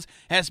Aaron Jones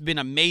has been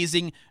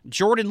amazing.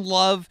 Jordan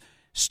Love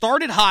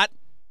started hot,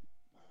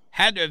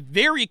 had a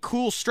very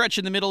cool stretch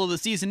in the middle of the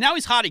season. Now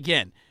he's hot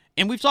again,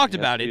 and we've talked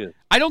about it.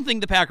 I don't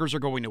think the Packers are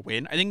going to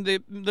win. I think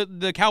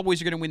the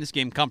Cowboys are going to win this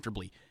game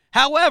comfortably.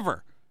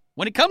 However,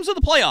 when it comes to the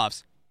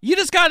playoffs, you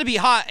just got to be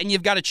hot, and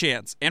you've got a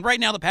chance. And right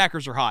now, the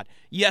Packers are hot.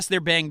 Yes, they're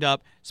banged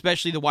up,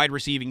 especially the wide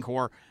receiving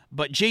core.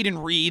 But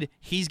Jaden Reed,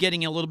 he's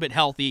getting a little bit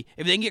healthy.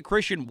 If they can get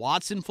Christian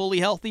Watson fully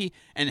healthy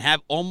and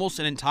have almost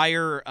an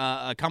entire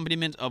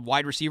accompaniment of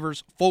wide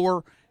receivers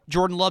for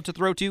Jordan Love to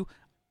throw to,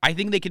 I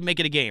think they can make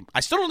it a game. I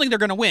still don't think they're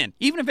going to win.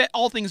 Even if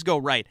all things go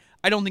right,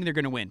 I don't think they're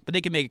going to win. But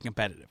they can make it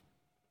competitive.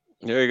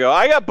 There you go.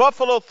 I got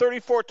Buffalo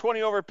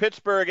 34-20 over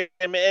Pittsburgh.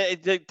 And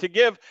to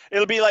give,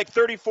 it'll be like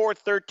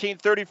 34-13,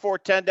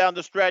 34-10 down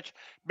the stretch.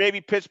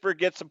 Maybe Pittsburgh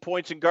gets some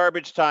points in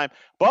garbage time.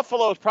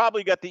 Buffalo's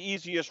probably got the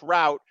easiest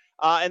route.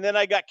 And then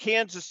I got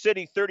Kansas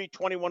City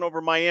 30-21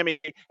 over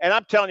Miami. And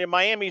I'm telling you,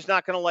 Miami's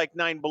not going to like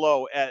 9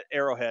 below at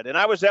Arrowhead. And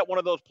I was at one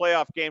of those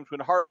playoff games when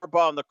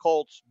Harbaugh and the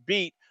Colts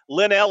beat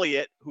Lynn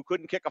Elliott, who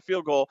couldn't kick a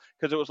field goal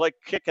because it was like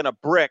kicking a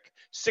brick.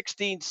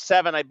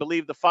 16-7, I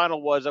believe the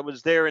final was. I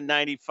was there in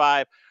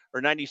 95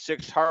 or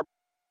 96. Harbaugh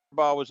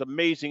was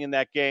amazing in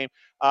that game.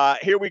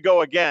 Here we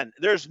go again.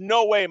 There's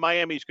no way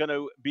Miami's going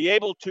to be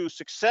able to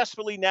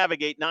successfully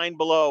navigate 9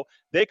 below.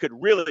 They could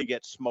really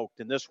get smoked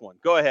in this one.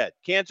 Go ahead.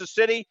 Kansas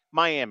City,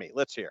 Miami.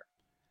 Let's hear.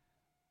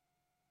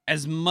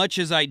 As much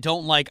as I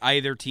don't like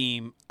either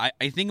team,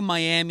 I think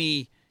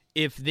Miami,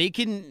 if they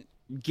can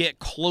get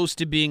close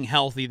to being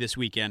healthy this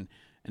weekend,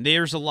 and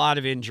there's a lot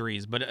of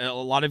injuries, but a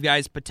lot of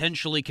guys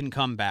potentially can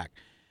come back.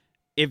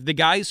 If the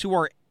guys who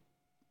are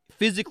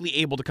physically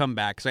able to come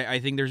back, because I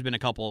think there's been a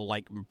couple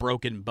like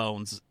broken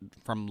bones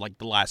from like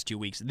the last 2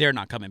 weeks, they're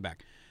not coming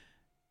back.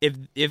 If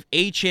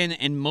HN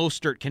and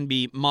Mostert can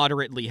be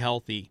moderately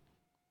healthy,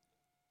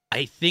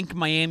 I think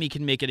Miami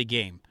can make it a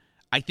game.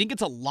 I think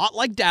it's a lot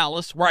like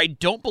Dallas, where I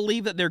don't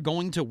believe that they're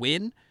going to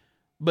win,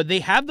 but they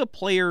have the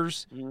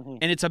players,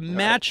 and it's a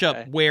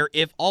matchup where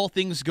if all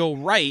things go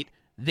right,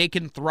 they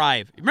can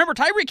thrive. Remember,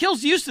 Tyreek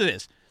Hill's used to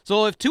this.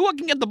 So if Tua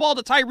can get the ball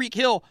to Tyreek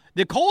Hill,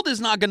 the cold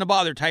is not going to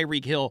bother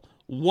Tyreek Hill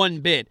one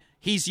bit.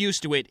 He's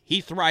used to it.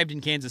 He thrived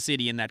in Kansas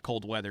City in that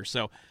cold weather.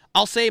 So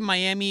I'll say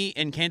Miami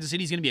and Kansas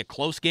City is going to be a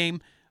close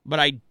game, but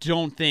I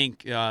don't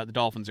think the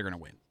Dolphins are going to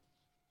win.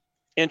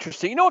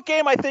 Interesting. You know what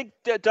game I think,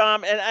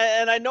 Dom,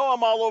 and I know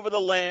I'm all over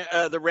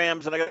the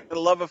Rams, and I got a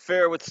love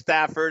affair with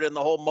Stafford and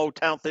the whole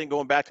Motown thing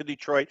going back to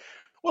Detroit.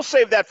 We'll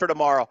save that for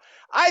tomorrow.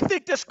 I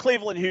think this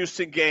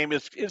Cleveland-Houston game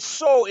is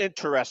so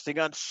interesting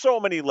on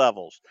so many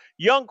levels.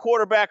 Young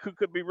quarterback who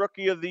could be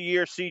Rookie of the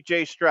Year,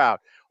 C.J. Stroud.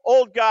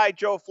 Old guy,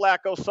 Joe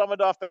Flacco,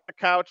 summoned off the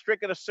couch,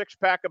 drinking a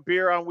six-pack of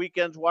beer on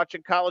weekends,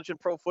 watching college and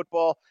pro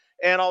football,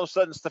 and all of a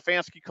sudden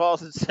Stefanski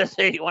calls and says,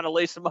 hey, you want to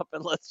lace him up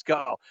and let's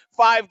go.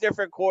 5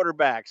 different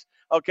quarterbacks,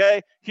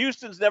 okay?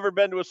 Houston's never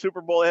been to a Super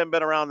Bowl. They haven't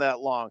been around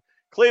that long.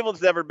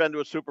 Cleveland's never been to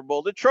a Super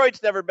Bowl.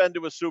 Detroit's never been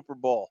to a Super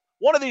Bowl.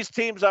 One of these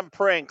teams, I'm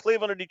praying,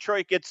 Cleveland or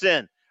Detroit gets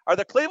in. Are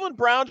the Cleveland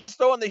Browns,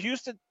 though, and the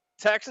Houston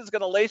Texans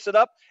going to lace it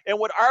up in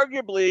what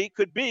arguably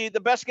could be the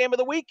best game of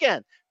the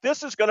weekend?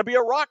 This is going to be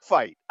a rock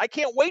fight. I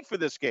can't wait for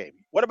this game.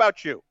 What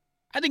about you?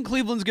 I think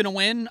Cleveland's going to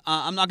win.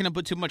 I'm not going to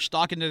put too much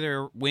stock into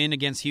their win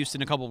against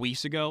Houston a couple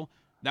weeks ago.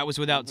 That was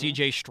without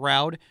C.J.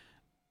 Stroud.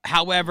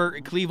 However,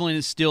 Cleveland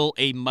is still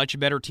a much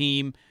better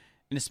team,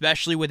 and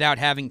especially without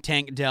having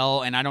Tank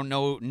Dell, and I don't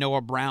know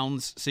Noah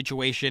Brown's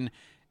situation.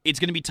 It's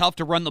going to be tough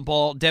to run the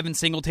ball. Devin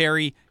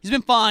Singletary, he's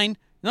been fine.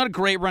 Not a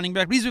great running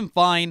back, but he's been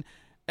fine.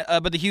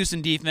 But the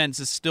Houston defense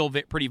is still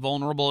pretty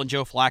vulnerable, and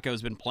Joe Flacco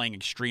has been playing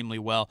extremely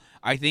well.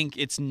 I think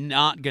it's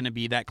not going to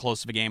be that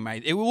close of a game.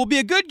 It will be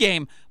a good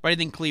game, but I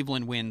think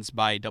Cleveland wins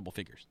by double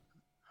figures.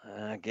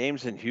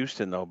 Games in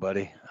Houston, though,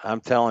 buddy. I'm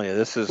telling you,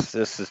 this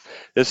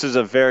is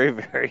a very,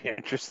 very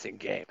interesting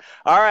game.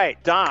 All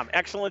right, Dom,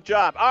 excellent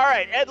job. All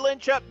right, Ed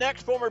Lynch up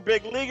next, former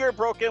big leaguer,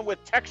 broke in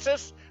with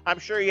Texas. I'm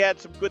sure he had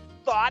some good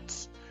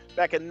thoughts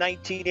back in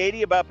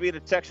 1980 about being a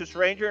Texas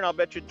Ranger, and I'll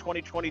bet you in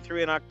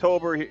 2023 in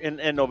October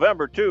and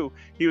November, too,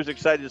 he was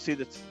excited to see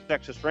the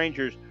Texas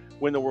Rangers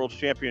win the World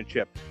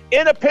Championship.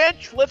 In a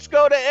pinch, let's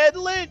go to Ed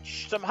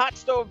Lynch, some hot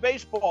stove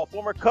baseball,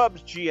 former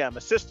Cubs GM,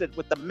 assisted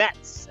with the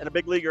Mets, and a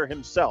big leaguer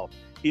himself.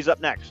 He's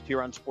up next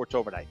here on Sports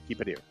Overnight.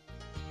 Keep it here.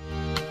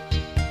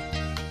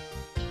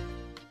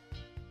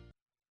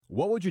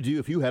 What would you do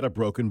if you had a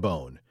broken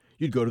bone?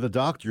 You'd go to the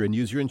doctor and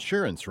use your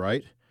insurance,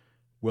 right?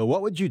 Well,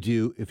 what would you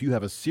do if you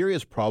have a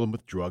serious problem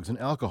with drugs and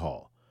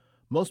alcohol?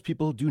 Most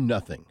people do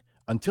nothing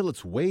until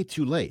it's way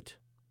too late.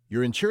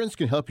 Your insurance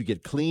can help you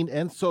get clean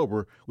and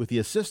sober with the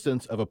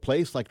assistance of a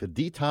place like the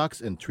Detox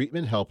and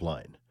Treatment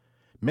Helpline.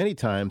 Many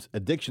times,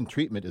 addiction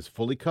treatment is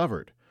fully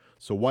covered,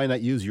 so why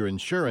not use your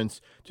insurance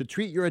to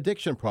treat your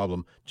addiction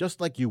problem just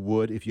like you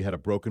would if you had a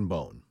broken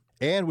bone?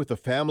 And with the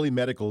Family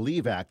Medical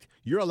Leave Act,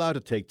 you're allowed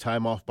to take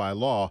time off by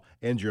law,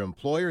 and your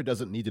employer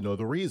doesn't need to know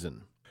the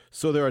reason.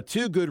 So there are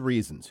 2 good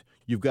reasons.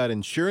 You've got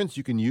insurance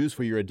you can use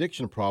for your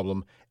addiction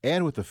problem,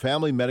 and with the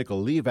Family Medical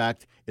Leave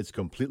Act, it's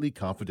completely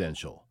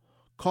confidential.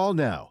 Call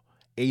now,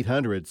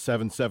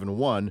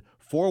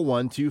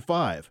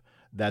 800-771-4125.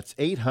 That's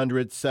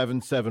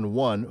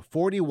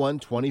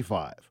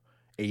 800-771-4125.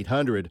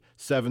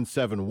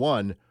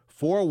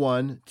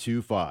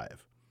 800-771-4125.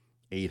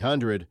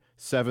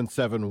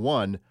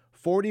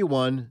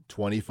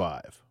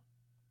 800-771-4125.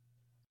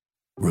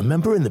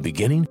 Remember in the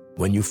beginning,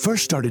 when you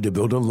first started to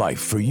build a life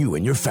for you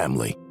and your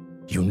family?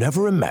 You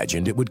never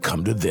imagined it would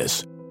come to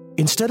this.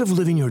 Instead of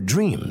living your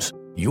dreams,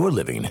 you're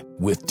living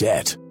with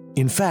debt.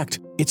 In fact,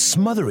 it's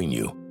smothering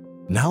you.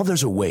 Now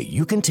there's a way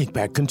you can take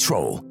back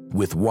control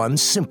with one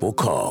simple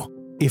call.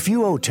 If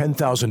you owe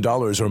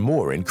 $10,000 or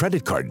more in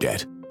credit card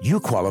debt, you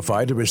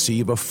qualify to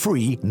receive a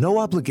free,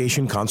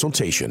 no-obligation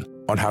consultation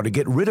on how to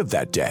get rid of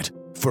that debt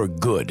for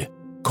good.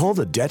 Call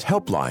the Debt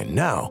Helpline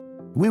now.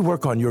 We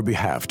work on your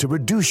behalf to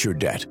reduce your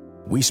debt.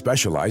 We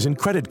specialize in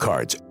credit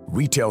cards,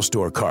 retail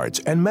store cards,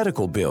 and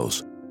medical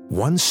bills.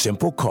 One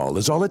simple call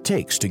is all it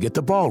takes to get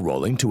the ball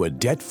rolling to a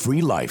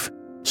debt-free life.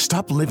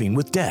 Stop living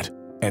with debt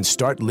and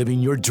start living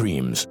your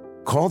dreams.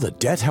 Call the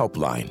Debt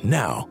Helpline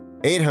now.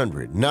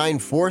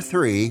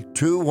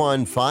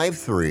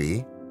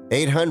 800-943-2153.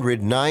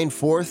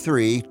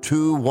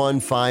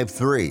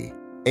 800-943-2153.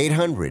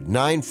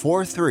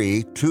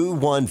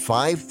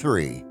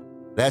 800-943-2153.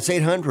 That's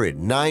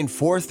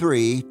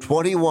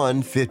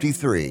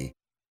 800-943-2153.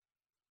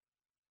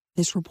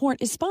 This report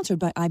is sponsored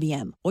by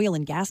IBM. Oil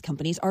and gas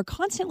companies are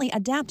constantly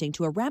adapting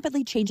to a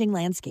rapidly changing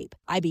landscape.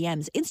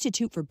 IBM's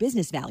Institute for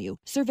Business Value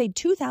surveyed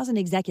 2,000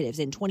 executives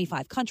in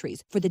 25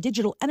 countries for the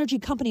Digital Energy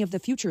Company of the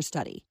Future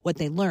study. What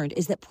they learned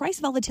is that price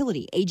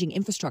volatility, aging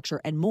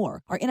infrastructure, and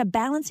more are in a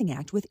balancing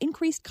act with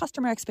increased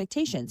customer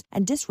expectations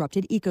and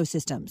disrupted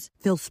ecosystems.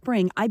 Phil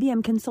Spring,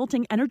 IBM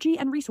Consulting Energy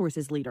and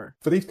Resources Leader.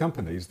 For these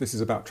companies, this is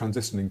about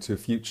transitioning to a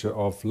future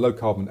of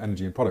low-carbon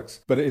energy and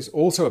products, but it is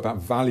also about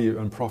value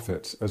and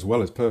profit as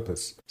well as purpose.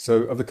 purpose.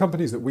 So of the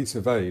companies that we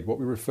surveyed, what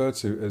we refer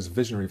to as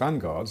visionary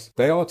vanguards,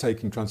 they are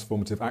taking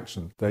transformative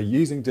action. They're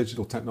using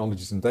digital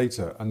technologies and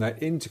data, and they're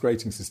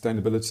integrating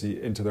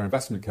sustainability into their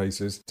investment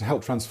cases to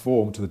help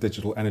transform to the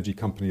digital energy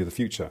company of the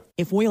future.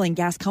 If oil and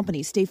gas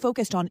companies stay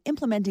focused on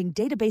implementing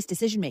data-based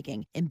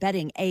decision-making,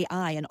 embedding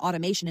AI and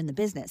automation in the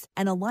business,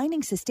 and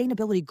aligning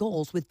sustainability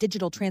goals with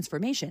digital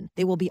transformation,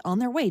 they will be on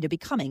their way to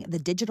becoming the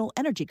digital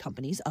energy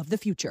companies of the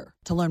future.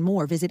 To learn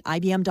more, visit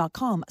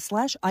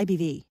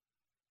ibm.com/IBV.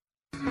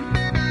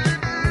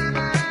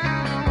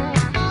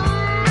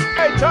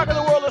 Hey, talking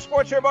the world of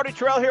sports here, Marty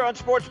Terrell here on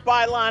Sports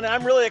Byline, and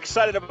I'm really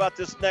excited about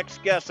this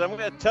next guest. I'm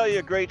going to tell you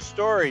a great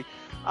story,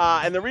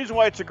 and the reason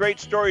why it's a great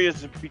story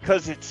is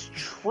because it's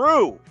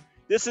true.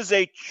 This is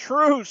a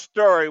true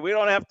story. We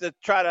don't have to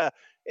try to,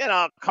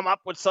 come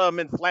up with some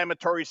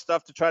inflammatory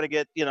stuff to try to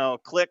get,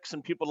 clicks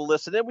and people to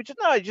listen in. We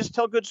just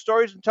tell good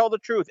stories and tell the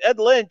truth. Ed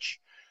Lynch,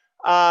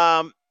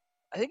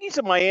 I think he's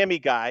a Miami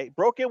guy,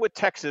 broke in with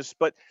Texas,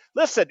 but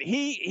listen,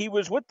 he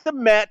was with the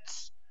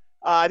Mets.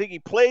 I think he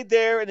played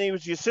there, and he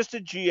was the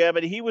assistant GM,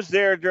 and he was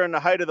there during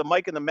the height of the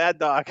Mike and the Mad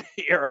Dog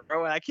era.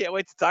 I can't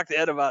wait to talk to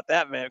Ed about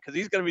that, man, because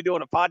he's going to be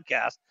doing a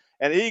podcast,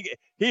 and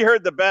he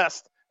heard the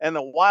best and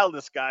the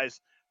wildest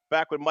guys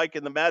back when Mike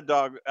and the Mad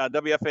Dog,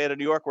 WFA out of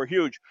New York, were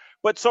huge.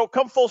 But so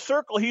come full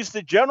circle, he's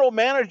the general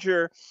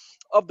manager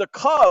of the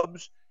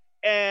Cubs,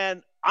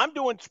 and I'm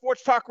doing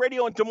sports talk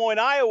radio in Des Moines,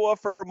 Iowa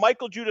for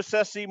Michael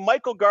Giudice,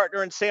 Michael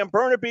Gartner, and Sam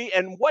Burnaby.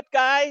 And what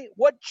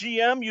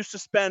GM used to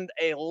spend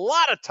a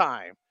lot of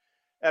time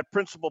at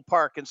Principal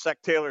Park in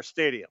Sec Taylor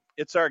Stadium?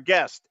 It's our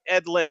guest,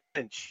 Ed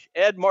Lynch.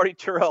 Ed, Marty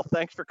Terrell,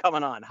 thanks for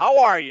coming on.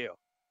 How are you?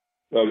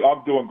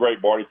 I'm doing great,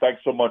 Marty.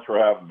 Thanks so much for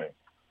having me.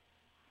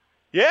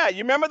 Yeah, you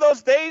remember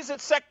those days at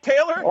Sec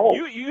Taylor? Oh,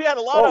 you had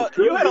a lot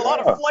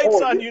of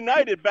flights on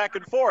United back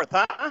and forth,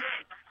 huh?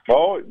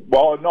 Oh,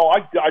 well, no,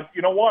 I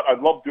you know what? I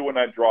love doing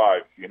that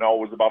drive. It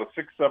was about a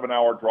 6-7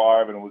 hour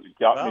drive, and it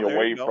got me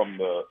away from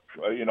the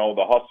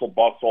the hustle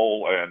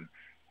bustle. And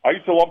I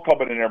used to love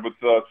coming in there with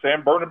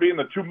Sam Burnaby and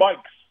the two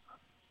Mikes,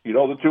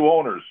 the two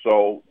owners.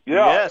 So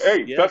yeah,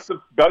 yes.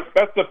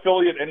 Best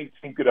affiliate any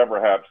team could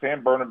ever have.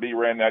 Sam Burnaby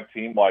ran that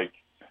team like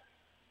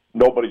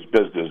nobody's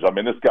business. I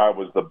mean, this guy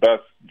was the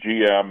best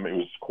GM. It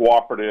was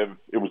cooperative.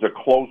 It was a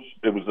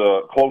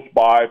close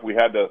by. If we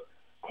had to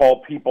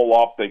call people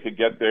up, they could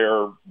get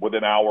there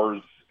within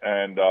hours.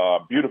 And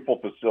beautiful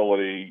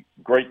facility,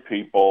 great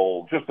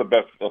people, just the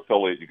best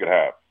affiliate you could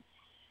have.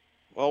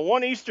 Well,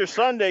 one Easter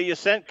Sunday, you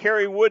sent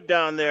Kerry Wood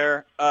down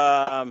there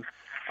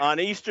on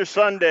Easter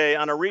Sunday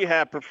on a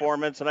rehab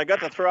performance, and I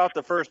got to throw out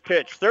the first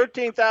pitch.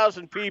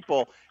 13,000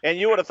 people, and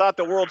you would have thought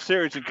the World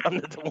Series had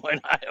come to Des Moines,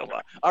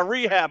 Iowa. A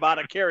rehab out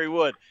of Kerry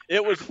Wood.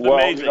 It was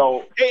amazing.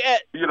 Hey,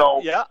 Ed,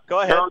 yeah,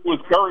 go ahead.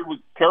 Kerry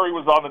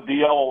was on the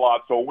DL a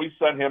lot, so when we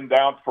sent him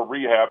down for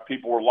rehab,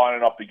 people were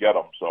lining up to get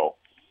him. So.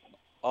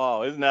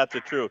 Oh, isn't that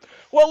the truth?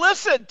 Well,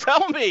 listen,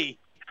 tell me,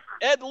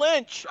 Ed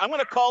Lynch, I'm going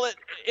to call it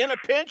In a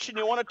Pinch, and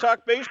you want to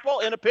talk baseball?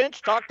 In a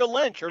Pinch, talk to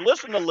Lynch or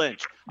listen to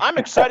Lynch. I'm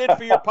excited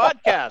for your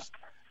podcast,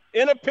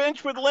 In a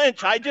Pinch with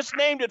Lynch. I just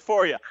named it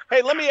for you.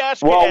 Hey, let me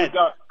ask you, Ed,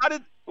 go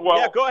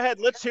ahead.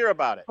 Let's hear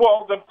about it.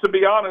 Well, to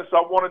be honest,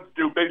 I wanted to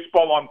do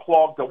Baseball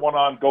Unplugged. The one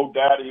on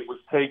GoDaddy, it was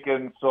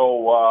taken.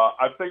 So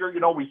I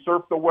figured, we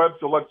surf the web,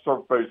 so let's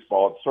surf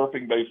baseball. It's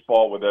Surfing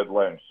Baseball with Ed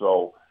Lynch.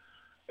 So.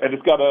 And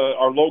it's got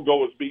our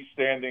logo is me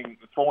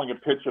throwing a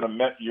pitch in a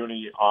Met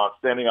uni,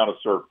 standing on a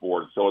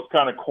surfboard. So it's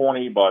kind of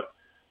corny, but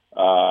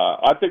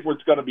I think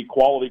it's going to be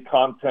quality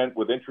content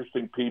with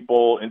interesting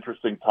people,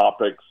 interesting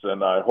topics,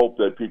 and I hope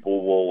that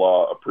people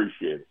will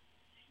appreciate it.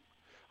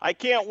 I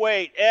can't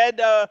wait.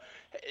 Ed,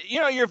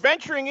 you're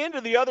venturing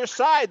into the other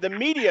side, the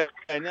media.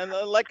 And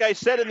like I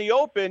said in the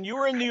open, you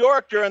were in New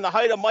York during the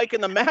height of Mike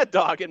and the Mad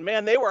Dog, and,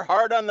 man, they were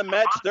hard on the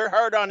Mets. They're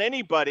hard on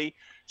anybody.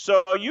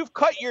 So you've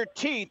cut your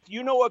teeth.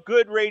 You know what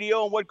good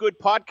radio and what good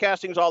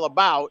podcasting is all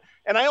about.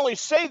 And I only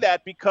say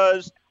that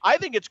because I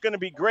think it's going to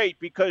be great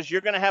because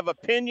you're going to have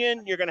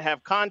opinion, you're going to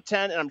have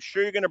content, and I'm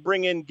sure you're going to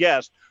bring in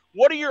guests.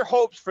 What are your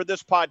hopes for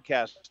this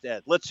podcast,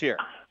 Ed? Let's hear.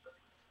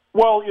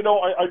 Well,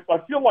 I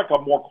feel like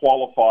I'm more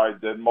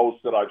qualified than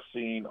most that I've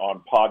seen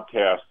on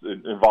podcasts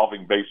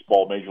involving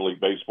baseball, Major League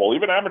Baseball,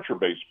 even amateur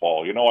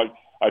baseball.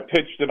 I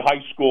pitched in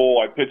high school.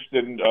 I pitched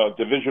in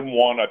Division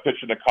I. I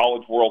pitched in the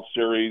College World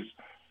Series.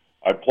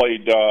 I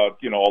played,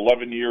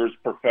 11 years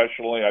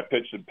professionally. I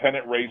pitched in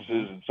pennant races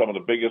in some of the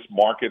biggest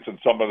markets and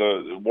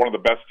one of the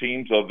best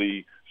teams of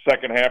the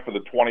second half of the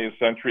 20th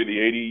century,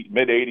 the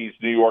mid-'80s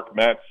New York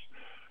Mets.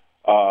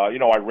 I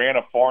ran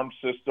a farm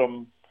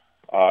system.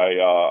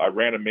 I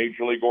ran a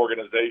major league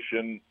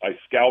organization. I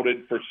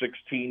scouted for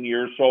 16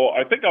 years. So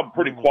I think I'm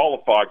pretty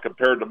qualified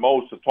compared to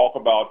most to talk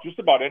about just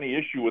about any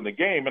issue in the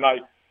game. And I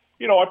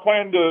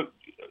plan to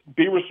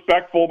be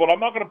respectful, but I'm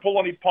not going to pull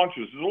any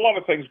punches. There's a lot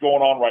of things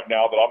going on right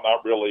now that I'm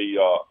not really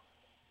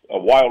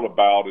wild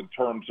about in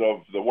terms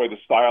of the way the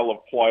style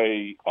of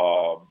play,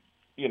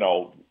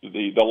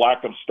 the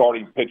lack of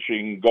starting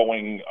pitching,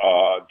 going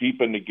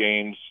deep into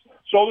games.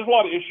 So there's a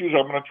lot of issues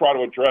I'm going to try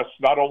to address,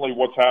 not only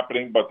what's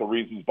happening, but the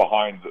reasons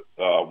behind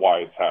why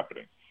it's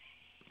happening.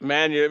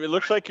 Man, it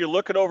looks like you're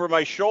looking over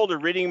my shoulder,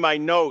 reading my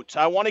notes.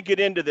 I want to get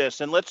into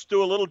this, and let's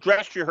do a little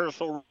dress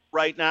rehearsal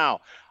right now.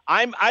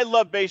 I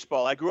love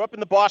baseball. I grew up in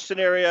the Boston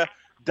area,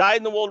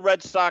 dyed-in-the-wool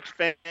Red Sox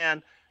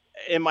fan.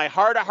 In my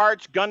heart of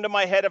hearts, gun to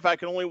my head, if I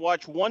can only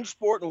watch one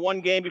sport and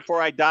one game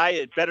before I die,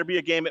 it better be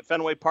a game at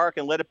Fenway Park,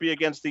 and let it be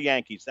against the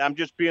Yankees. I'm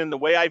just being the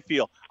way I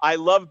feel. I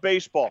love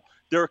baseball.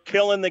 They're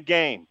killing the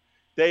game.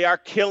 They are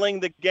killing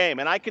the game.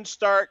 And I can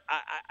start,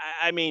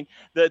 I mean,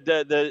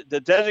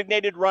 the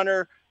designated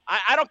runner,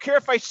 I don't care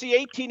if I see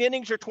 18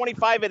 innings or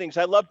 25 innings.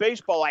 I love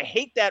baseball. I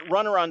hate that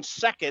runner on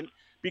second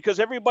because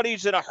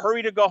everybody's in a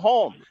hurry to go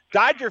home.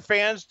 Dodger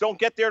fans don't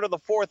get there to the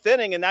fourth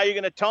inning, and now you're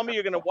going to tell me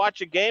you're going to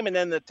watch a game, and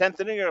then the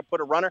 10th inning you're going to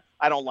put a runner.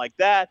 I don't like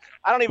that.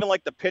 I don't even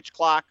like the pitch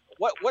clock.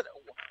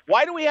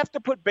 Why do we have to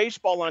put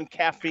baseball on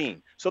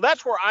caffeine? So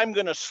that's where I'm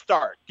going to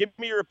start. Give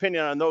me your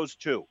opinion on those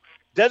two.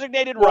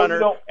 Designated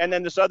runner, and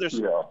then this other.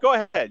 Yeah. Go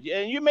ahead.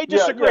 You may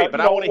disagree,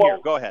 but I want to hear.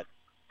 Go ahead.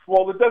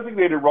 Well, the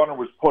designated runner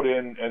was put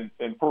in,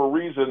 and for a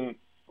reason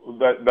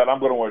that I'm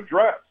going to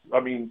address. I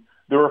mean,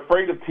 they're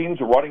afraid of teams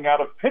running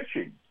out of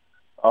pitching.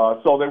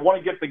 So they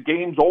want to get the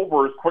games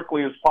over as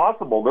quickly as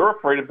possible. They're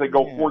afraid if they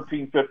go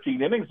 14,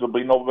 15 innings, there'll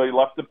be nobody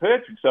left to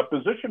pitch except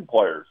position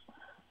players.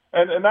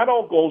 And that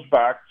all goes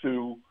back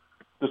to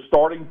the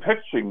starting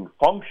pitching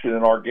function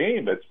in our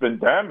game. It's been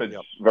damaged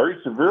very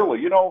severely.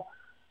 You know,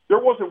 there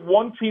wasn't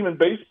one team in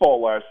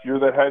baseball last year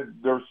that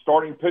had their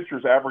starting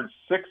pitchers average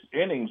 6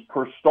 innings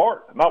per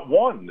start. Not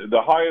one. The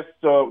highest,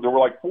 there were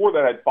like 4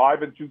 that had 5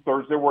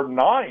 2/3. There were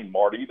 9,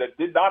 Marty, that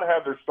did not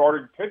have their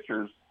starting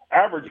pitchers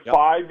average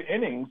 5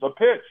 innings a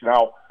pitch.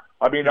 Now,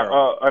 I mean,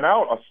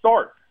 a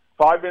start.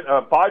 5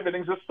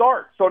 innings a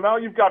start. So now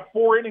you've got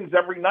 4 innings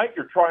every night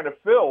you're trying to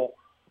fill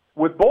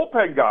with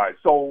bullpen guys.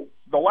 So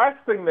the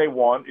last thing they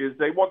want is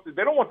they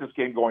don't want this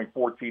game going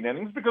 14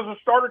 innings because the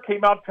starter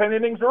came out 10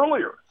 innings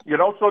earlier. You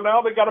know, so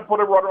now they got to put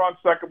a runner on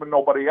second with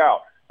nobody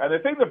out. And the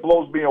thing that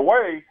blows me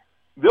away,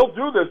 they'll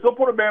do this. They'll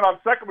put a man on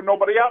second with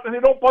nobody out, and they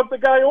don't bunt the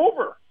guy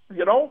over.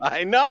 You know,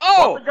 I know.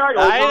 Bunt the guy over,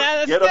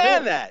 I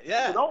understand that.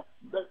 Yeah. You know,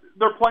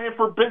 they're playing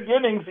for big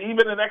innings,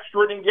 even in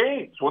extra inning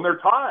games when they're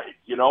tied.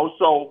 You know,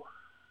 so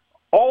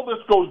all this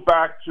goes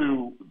back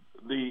to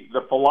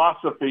the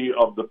philosophy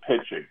of the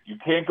pitching. You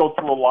can't go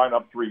through a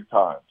lineup 3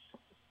 times.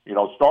 You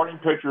know, starting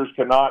pitchers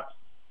cannot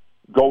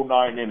go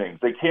 9 innings.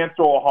 They can't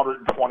throw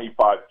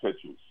 125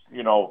 pitches.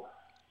 You know,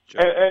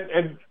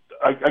 and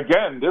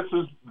again,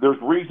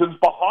 there's reasons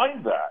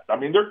behind that. I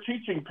mean, they're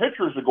teaching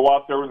pitchers to go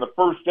out there in the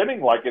first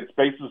inning like it's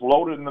bases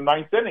loaded in the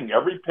 9th inning.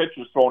 Every pitch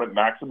is thrown at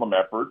maximum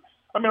effort.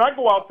 I mean, I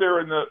go out there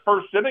in the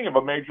first inning of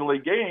a major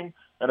league game,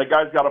 and a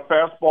guy's got a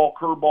fastball,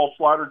 curveball,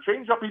 slider,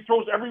 changeup. He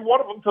throws every one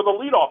of them to the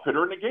leadoff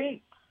hitter in the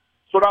game.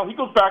 So now he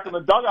goes back in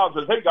the dugout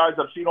and says, "Hey guys,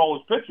 I've seen all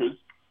his pitches.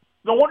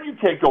 No wonder you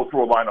can't go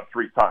through a lineup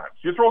 3 times.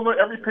 You throw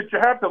every pitch you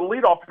have to the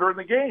leadoff hitter in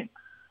the game."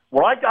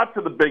 When I got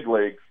to the big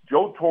leagues,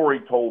 Joe Torre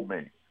told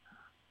me,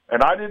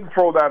 and I didn't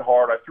throw that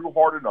hard. I threw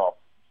hard enough.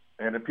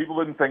 And if people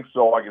didn't think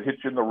so, I could hit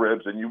you in the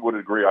ribs, and you would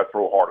agree I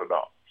throw hard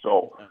enough.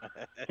 So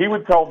he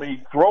would tell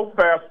me, throw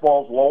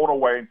fastballs low and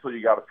away until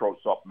you got to throw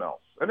something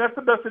else. And that's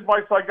the best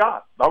advice I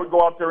got. I would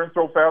go out there and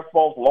throw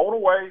fastballs low and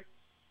away.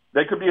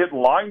 They could be hitting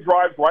line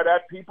drives right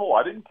at people.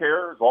 I didn't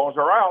care as long as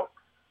they're out.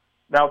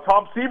 Now,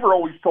 Tom Seaver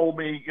always told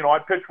me, you know, I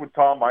pitched with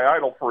Tom, my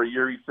idol, for a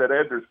year. He said,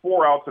 "Ed, there's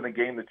 4 outs in a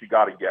game that you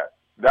got to get.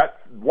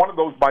 One of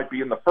those might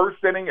be in the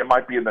first inning. It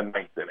might be in the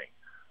 9th inning.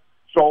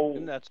 So,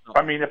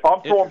 I mean, if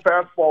I'm throwing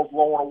fastballs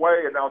low and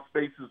away and now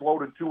space is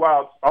loaded 2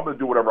 outs, I'm going to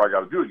do whatever I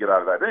got to do to get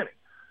out of that inning.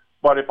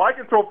 But if I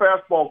can throw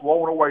fastballs low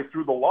and away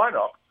through the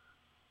lineup,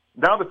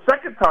 now the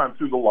second time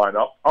through the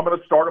lineup, I'm going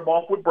to start them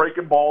off with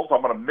breaking balls.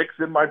 I'm going to mix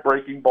in my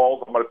breaking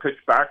balls. I'm going to pitch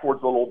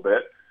backwards a little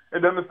bit.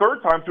 And then the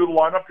third time through the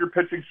lineup, you're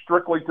pitching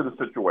strictly to the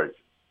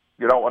situation.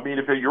 You know, I mean,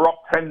 if you're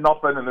up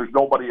 10-0 and there's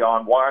nobody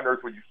on, why on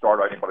earth would you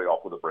start anybody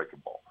off with a breaking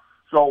ball?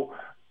 So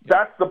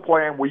that's the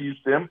plan we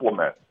used to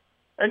implement.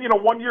 And, you know,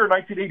 one year in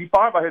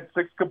 1985, I had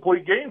 6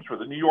 complete games for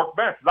the New York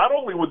Mets. Not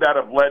only would that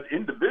have led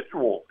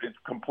individual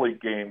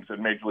complete games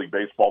in Major League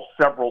Baseball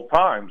several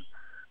times,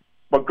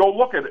 but go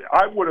look at it.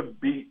 I would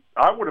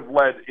have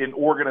led in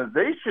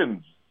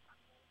organizations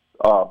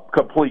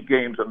complete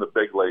games in the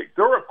big leagues.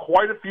 There are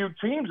quite a few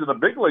teams in the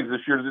big leagues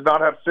this year that did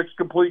not have 6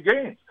 complete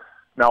games.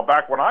 Now,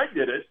 back when I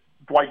did it,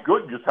 Dwight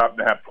Gooden just happened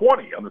to have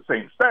 20 on the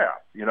same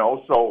staff, you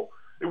know, so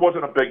it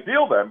wasn't a big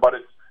deal then. But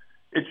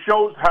it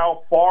shows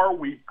how far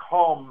we've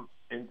come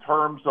in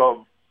terms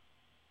of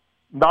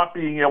not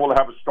being able to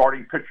have a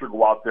starting pitcher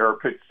go out there and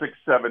pitch 6,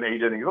 7,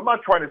 8 innings. I'm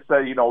not trying to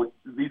say, you know,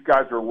 these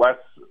guys are less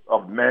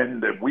of men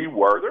than we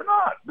were. They're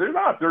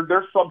not.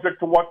 They're subject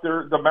to what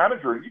the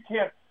manager. You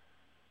can't.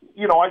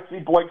 You know, I see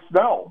Blake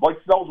Snell. Blake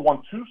Snell's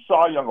won 2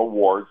 Cy Young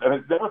Awards and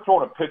has never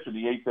thrown a pitch in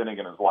the 8th inning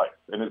in his life,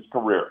 in his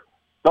career.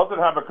 Doesn't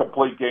have a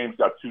complete game,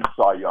 got 2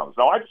 Cy Youngs.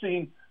 Now, I've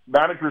seen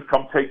managers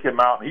come take him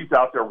out, and he's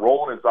out there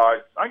rolling his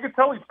eyes. I can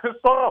tell he's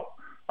pissed off.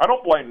 I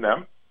don't blame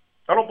them.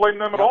 I don't blame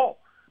them at all.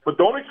 But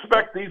don't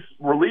expect these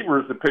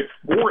relievers to pitch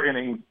 4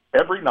 innings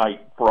every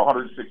night for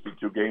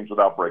 162 games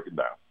without breaking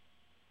down.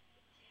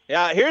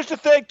 Yeah, here's the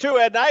thing, too,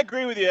 Ed, and I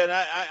agree with you, and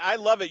I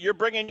love it. You're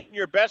bringing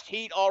your best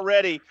heat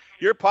already.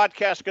 Your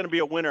podcast is going to be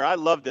a winner. I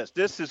love this.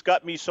 This has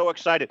got me so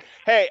excited.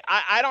 Hey,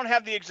 I don't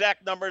have the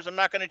exact numbers. I'm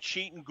not going to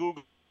cheat and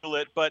Google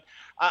it, but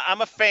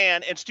I'm a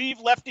fan. And Steve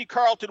Lefty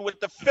Carlton with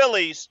the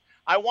Phillies,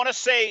 I want to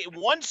say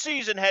one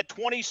season had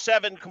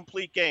 27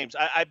 complete games.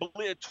 I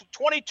believe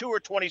 22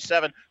 or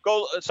 27.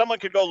 Someone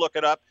could go look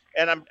it up,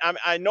 and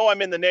I know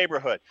I'm in the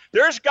neighborhood.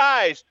 There's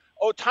guys.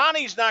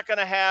 Ohtani's not going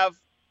to have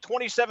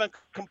 27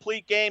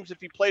 complete games if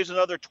he plays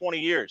another 20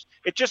 years.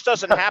 It just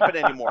doesn't happen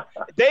anymore.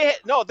 They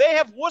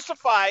have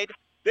wussified.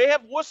 They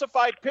have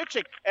wussified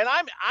pitching, and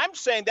I'm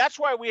saying that's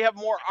why we have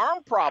more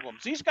arm problems.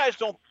 These guys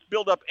don't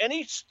build up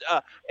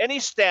any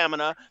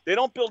stamina. They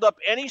don't build up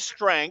any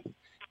strength,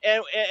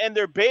 and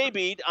they're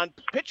babied on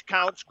pitch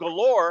counts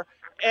galore,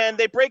 and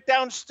they break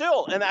down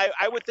still. And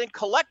I would think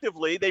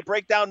collectively they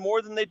break down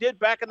more than they did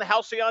back in the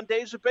halcyon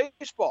days of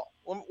baseball.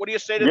 What do you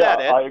say to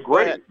that, Ed? I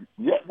agree.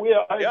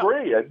 I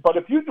agree. But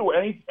if you do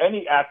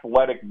any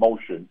athletic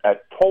motion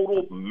at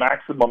total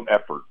maximum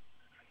effort,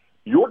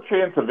 your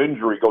chance of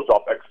injury goes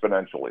up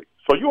exponentially.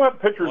 So you have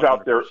pitchers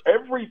out there,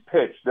 every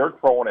pitch they're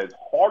throwing as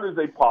hard as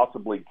they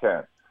possibly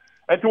can.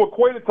 And to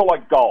equate it to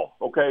like golf,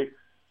 okay,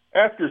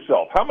 ask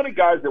yourself, how many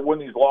guys that win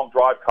these long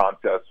drive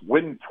contests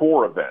win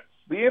tour events?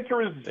 The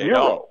answer is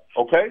zero,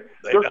 okay?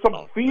 There's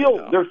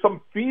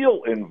some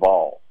feel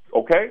involved,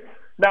 okay?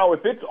 Now, if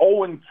it's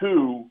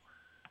 0-2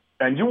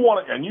 and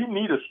you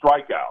need a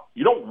strikeout,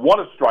 you don't want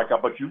a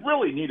strikeout, but you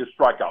really need a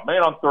strikeout,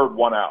 man on third,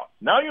 1 out.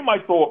 Now you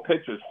might throw a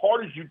pitch as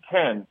hard as you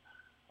can,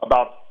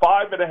 about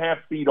 5.5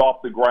 feet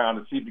off the ground,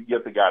 and see if you can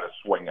get the guy to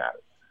swing at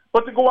it.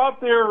 But to go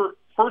out there,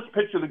 first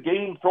pitch of the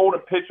game, throwing a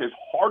pitch as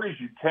hard as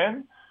you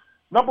can,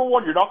 number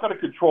one, you're not going to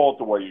control it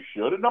the way you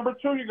should. And number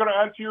two, you're going to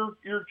add to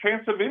your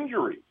chance of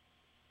injury.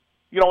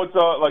 You know, it's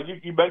like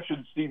you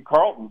mentioned Steve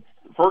Carlton.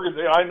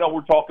 Ferguson, I know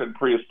we're talking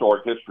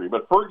prehistoric history,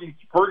 but Ferguson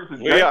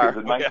Jenkins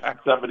in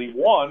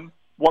 1971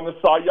 won the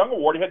Cy Young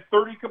Award. He had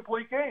 30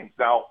 complete games.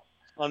 Now,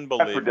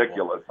 that's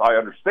ridiculous. I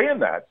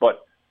understand that,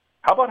 but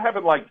how about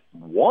having like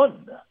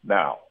one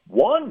now?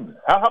 One.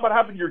 How about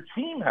having your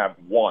team have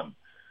one?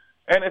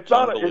 And it's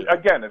not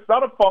it's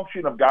not a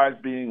function of guys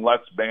being less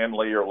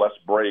manly or less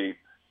brave.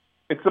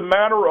 It's a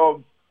matter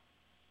of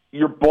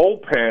your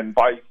bullpen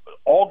by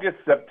August,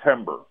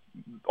 September.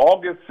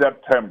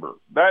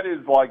 That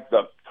is like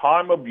the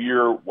time of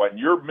year when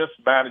you're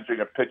mismanaging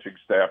a pitching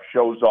staff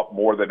shows up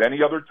more than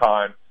any other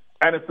time,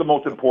 and it's the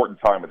most important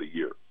time of the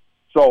year.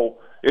 So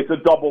it's a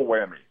double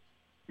whammy.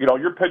 You know,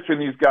 you're pitching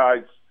these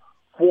guys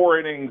 4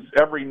 innings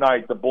every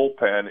night, the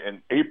bullpen,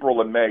 in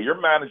April and May.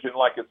 You're managing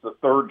like it's the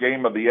third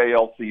game of the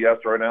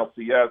ALCS or an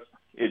LCS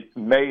in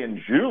May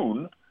and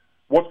June.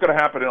 What's going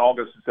to happen in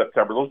August and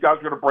September? Those guys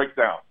are going to break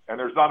down, and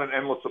there's not an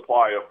endless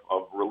supply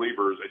of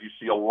relievers, and you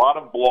see a lot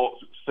of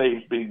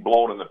saves being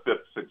blown in the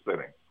 5th, 6th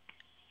inning.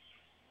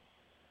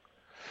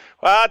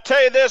 Well, I'll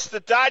tell you this,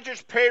 the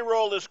Dodgers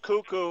payroll is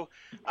cuckoo.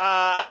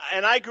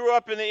 And I grew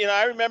up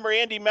I remember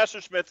Andy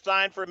Messersmith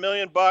signed for $1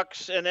 million,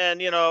 and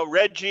then,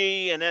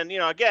 Reggie, and then,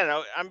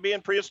 again, I'm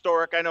being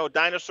prehistoric. I know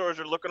dinosaurs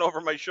are looking over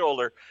my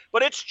shoulder,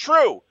 but it's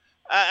true.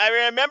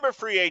 I remember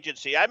free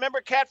agency. I remember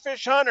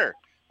Catfish Hunter.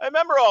 I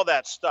remember all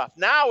that stuff.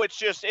 Now it's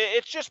just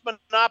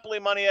monopoly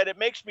money, and it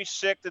makes me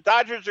sick. The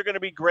Dodgers are going to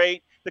be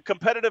great. The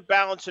competitive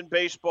balance in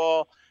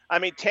baseball. I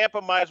mean,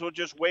 Tampa might as well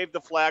just wave the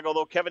flag,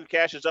 although Kevin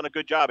Cash has done a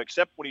good job,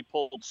 except when he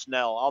pulled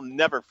Snell. I'll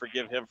never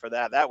forgive him for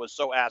that. That was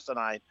so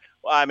asinine.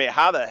 I mean,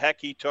 how the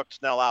heck he took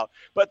Snell out.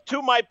 But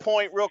to my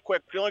point, real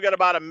quick, we only got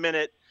about a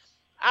minute.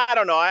 I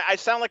don't know. I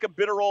sound like a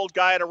bitter old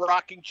guy in a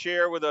rocking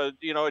chair with a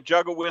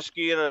jug of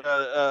whiskey and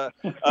a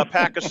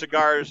pack of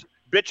cigars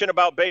bitching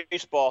about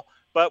baseball.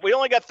 But we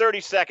only got 30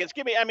 seconds.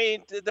 Give me,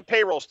 the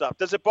payroll stuff.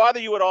 Does it bother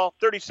you at all?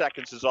 30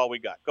 seconds is all we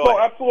got. Go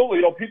ahead. Absolutely.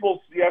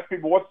 You ask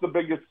people what's the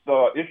biggest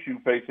issue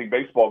facing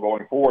baseball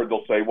going forward.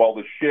 They'll say, well,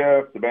 the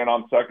shift, the man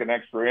on second,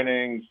 extra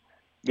innings,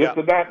 this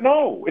and that.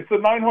 No, it's a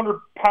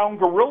 900-pound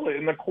gorilla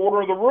in the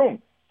corner of the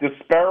room.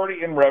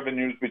 Disparity in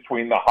revenues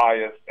between the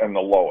highest and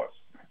the lowest.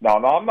 Now,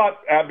 I'm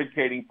not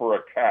advocating for a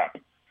cap,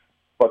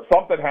 but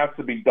something has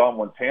to be done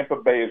when Tampa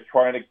Bay is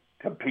trying to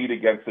compete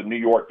against the New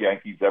York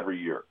Yankees every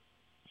year.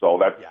 So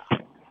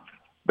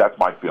that's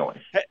my feeling.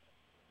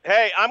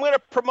 Hey, I'm going to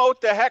promote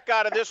the heck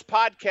out of this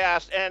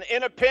podcast, and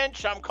in a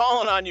pinch, I'm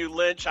calling on you,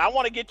 Lynch. I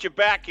want to get you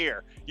back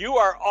here. You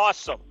are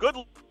awesome. Good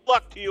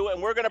luck to you,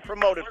 and we're going to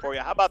promote it for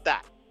you. How about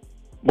that?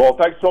 Well,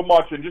 thanks so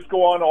much, and just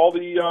go on all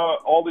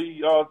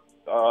the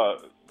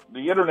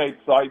internet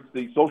sites,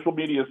 the social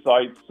media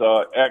sites,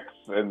 X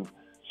and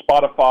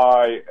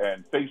Spotify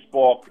and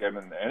Facebook, and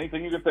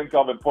anything you can think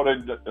of, and put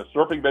in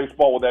Surfing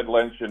Baseball with Ed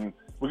Lynch, and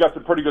we got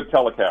some pretty good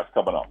telecasts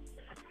coming up.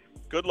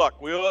 Good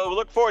luck. We'll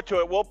look forward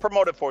to it. We'll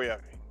promote it for you.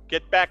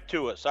 Get back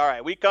to us. All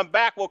right. We come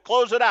back. We'll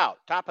close it out.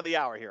 Top of the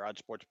hour here on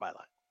Sports Byline.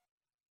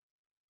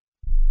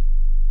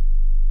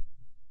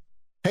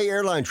 Hey,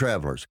 airline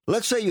travelers,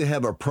 let's say you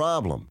have a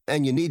problem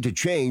and you need to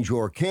change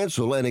or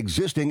cancel an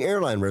existing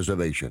airline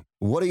reservation.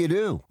 What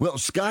do? Well,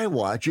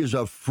 Skywatch is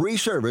a free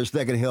service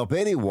that can help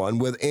anyone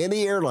with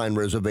any airline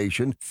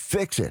reservation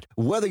fix it.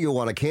 Whether you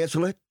want to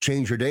cancel it,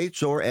 change your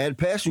dates, or add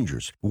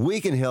passengers,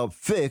 we can help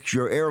fix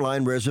your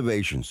airline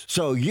reservations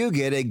so you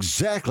get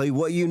exactly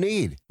what you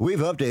need. We've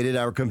updated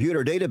our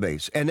computer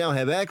database and now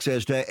have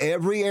access to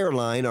every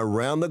airline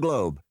around the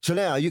globe. So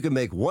now you can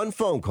make one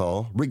phone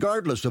call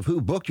regardless of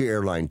who booked your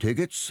airline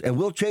tickets, and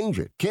we'll change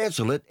it,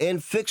 cancel it,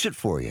 and fix it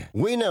for you.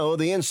 We know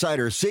the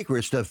insider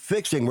secrets to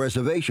fixing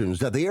reservations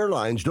that the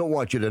airlines don't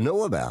want you to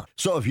know about.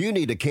 So if you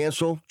need to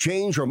cancel,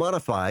 change, or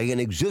modify an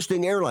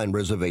existing airline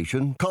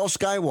reservation, call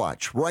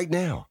Skywatch right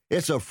now.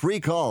 It's a free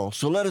call,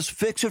 so let us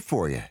fix it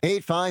for you.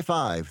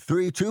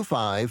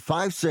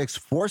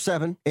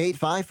 855-325-5647.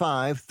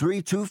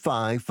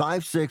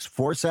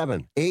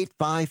 855-325-5647.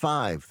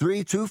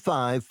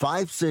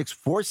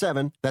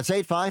 855-325-5647. That's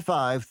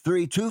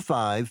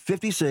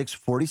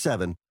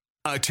 855-325-5647.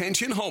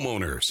 Attention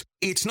homeowners.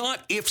 It's not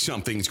if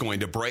something's going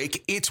to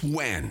break, it's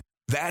when.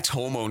 That's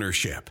home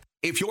ownership.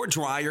 If your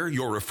dryer,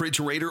 your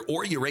refrigerator,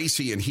 or your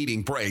AC and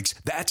heating breaks,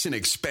 that's an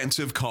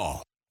expensive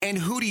call. And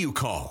who do you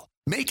call?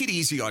 Make it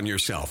easy on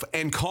yourself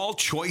and call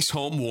Choice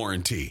Home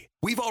Warranty.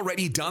 We've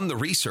already done the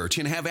research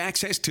and have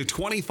access to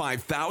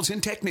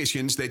 25,000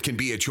 technicians that can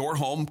be at your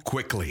home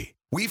quickly.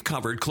 We've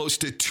covered close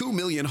to 2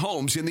 million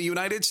homes in the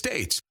United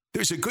States.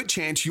 There's a good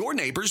chance your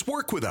neighbors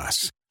work with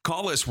us.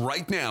 Call us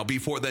right now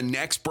before the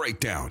next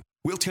breakdown.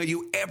 We'll tell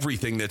you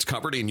everything that's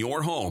covered in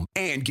your home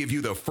and give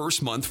you the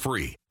first month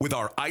free with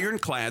our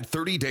ironclad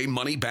 30-day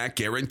money-back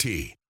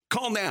guarantee.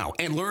 Call now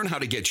and learn how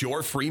to get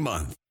your free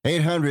month.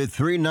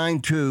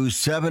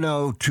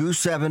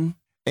 800-392-7027.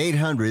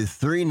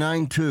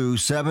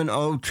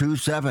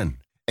 800-392-7027.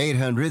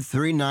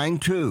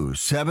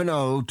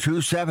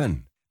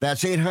 800-392-7027.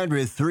 That's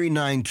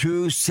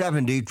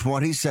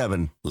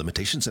 800-392-7027.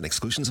 Limitations and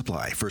exclusions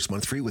apply. First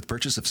month free with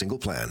purchase of single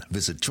plan.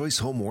 Visit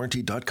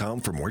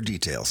choicehomewarranty.com for more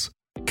details.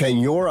 Can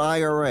your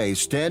IRA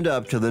stand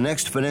up to the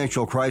next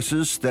financial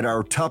crisis that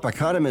our top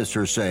economists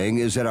are saying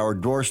is at our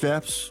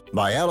doorsteps?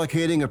 By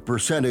allocating a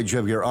percentage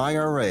of your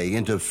IRA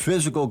into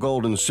physical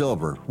gold and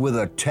silver with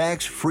a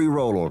tax-free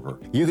rollover,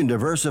 you can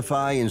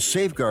diversify and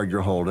safeguard your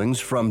holdings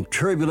from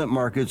turbulent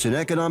markets and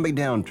economic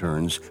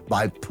downturns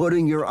by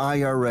putting your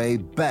IRA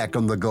back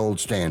on the gold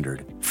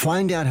standard.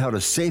 Find out how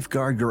to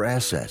safeguard your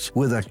assets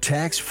with a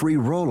tax-free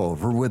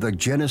rollover with a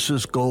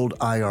Genesis Gold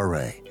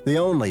IRA, the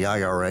only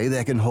IRA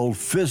that can hold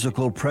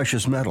physical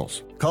precious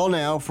metals. Call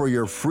now for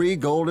your free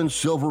gold and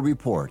silver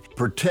report.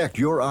 Protect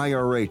your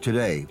IRA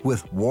today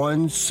with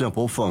one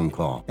simple phone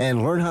call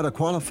and learn how to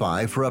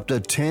qualify for up to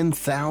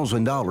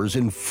 $10,000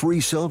 in free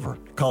silver.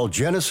 Call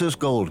Genesis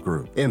Gold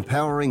Group,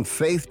 empowering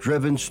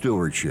faith-driven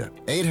stewardship.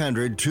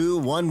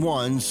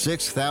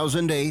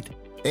 800-211-6008.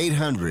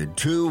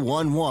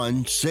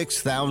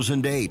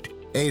 800-211-6008.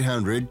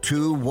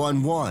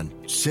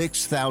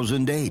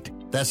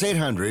 800-211-6008. That's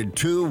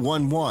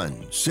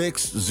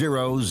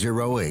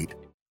 800-211-6008.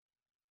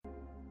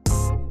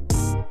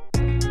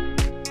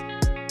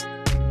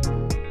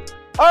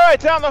 All right,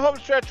 down the home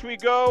stretch we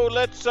go.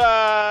 Let's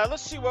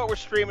see what we're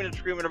screaming and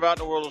screaming about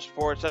in the world of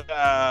sports. And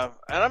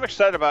I'm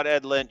excited about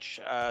Ed Lynch.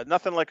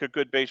 Nothing like a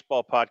good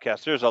baseball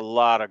podcast. There's a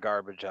lot of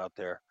garbage out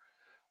there.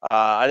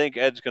 I think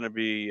Ed's going to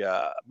be,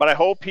 but I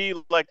hope he,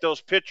 like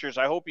those pitchers,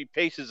 I hope he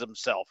paces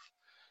himself.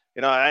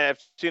 You know, I've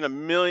seen a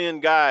million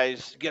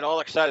guys get all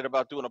excited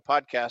about doing a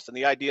podcast, and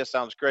the idea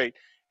sounds great,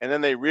 and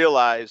then they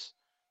realize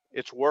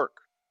it's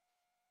work.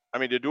 I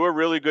mean, to do a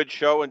really good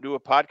show and do a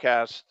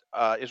podcast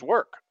is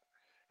work.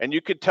 And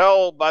you could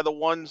tell by the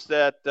ones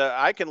that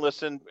I can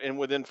listen in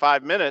within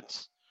 5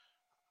 minutes.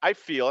 I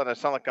feel, and I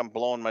sound like I'm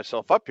blowing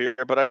myself up here,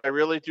 but I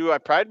really do. I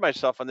pride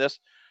myself on this.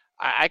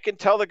 I can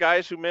tell the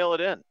guys who mail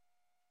it in.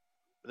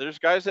 There's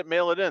guys that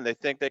mail it in. They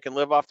think they can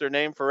live off their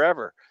name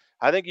forever.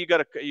 I think you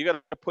got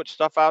to put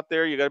stuff out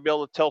there. You got to be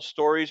able to tell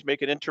stories,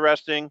 make it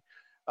interesting. You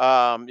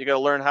got to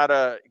learn how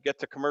to get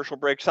to commercial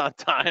breaks on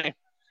time.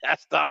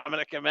 That's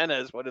Dominic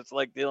Jimenez, what it's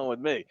like dealing with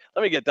me.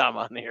 Let me get Dom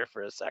on here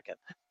for a second.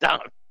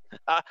 Dom,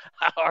 how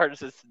hard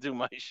is it to do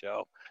my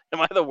show? Am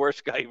I the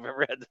worst guy you've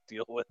ever had to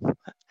deal with?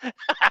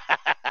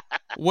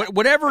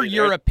 Whatever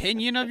your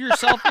opinion of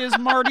yourself is,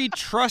 Marty,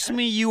 trust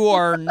me, you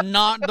are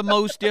not the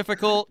most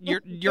difficult.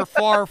 You're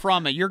far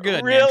from it. You're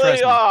good, really?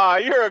 Man. Oh,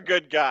 you're a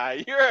good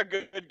guy. You're a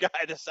good guy.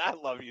 I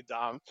love you,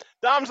 Dom.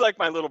 Dom's like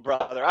my little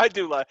brother. I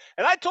do love.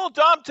 And I told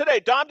Dom today,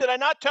 Dom, did I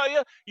not tell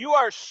you? You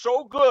are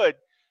so good.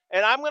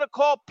 And I'm going to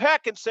call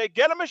Peck and say,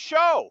 get him a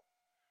show.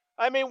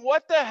 I mean,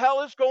 what the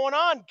hell is going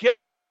on? Get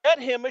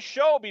him a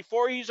show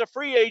before he's a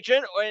free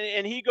agent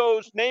and he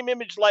goes name,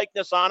 image,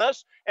 likeness on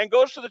us and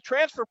goes to the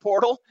transfer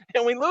portal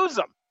and we lose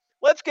him.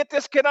 Let's get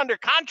this kid under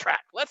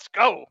contract. Let's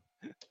go.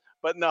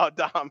 But no,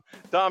 Dom,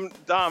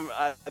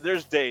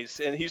 there's days,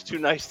 and he's too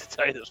nice to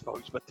tell you this,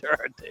 folks, but there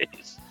are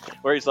days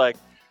where he's like,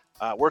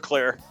 We're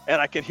clear, and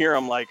I can hear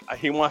him like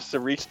he wants to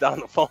reach down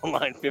the phone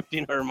line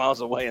 1,500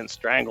 miles away and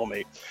strangle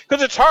me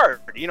because it's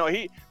hard. You know,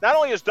 he not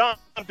only is Dom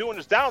doing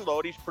his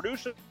download, he's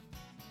producing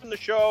the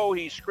show,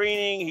 he's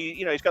screening,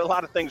 he's got a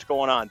lot of things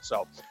going on.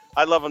 So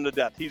I love him to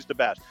death. He's the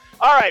best.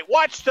 All right,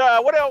 watch.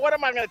 What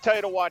am I going to tell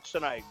you to watch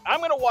tonight? I'm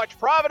going to watch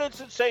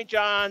Providence at St.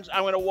 John's.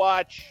 I'm going to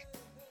watch.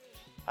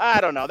 I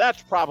don't know.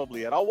 That's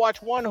probably it. I'll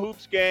watch one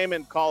hoops game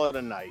and call it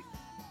a night.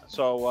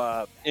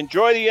 So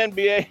enjoy the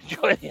NBA,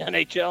 enjoy the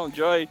NHL,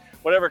 enjoy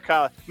whatever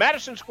college.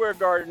 Madison Square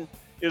Garden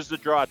is the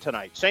draw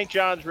tonight. St.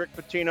 John's, Rick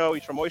Pitino.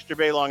 He's from Oyster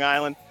Bay, Long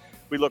Island.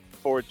 We look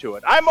forward to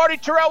it. I'm Marty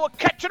Terrell. We'll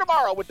catch you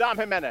tomorrow with Dom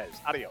Jimenez.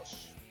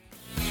 Adios.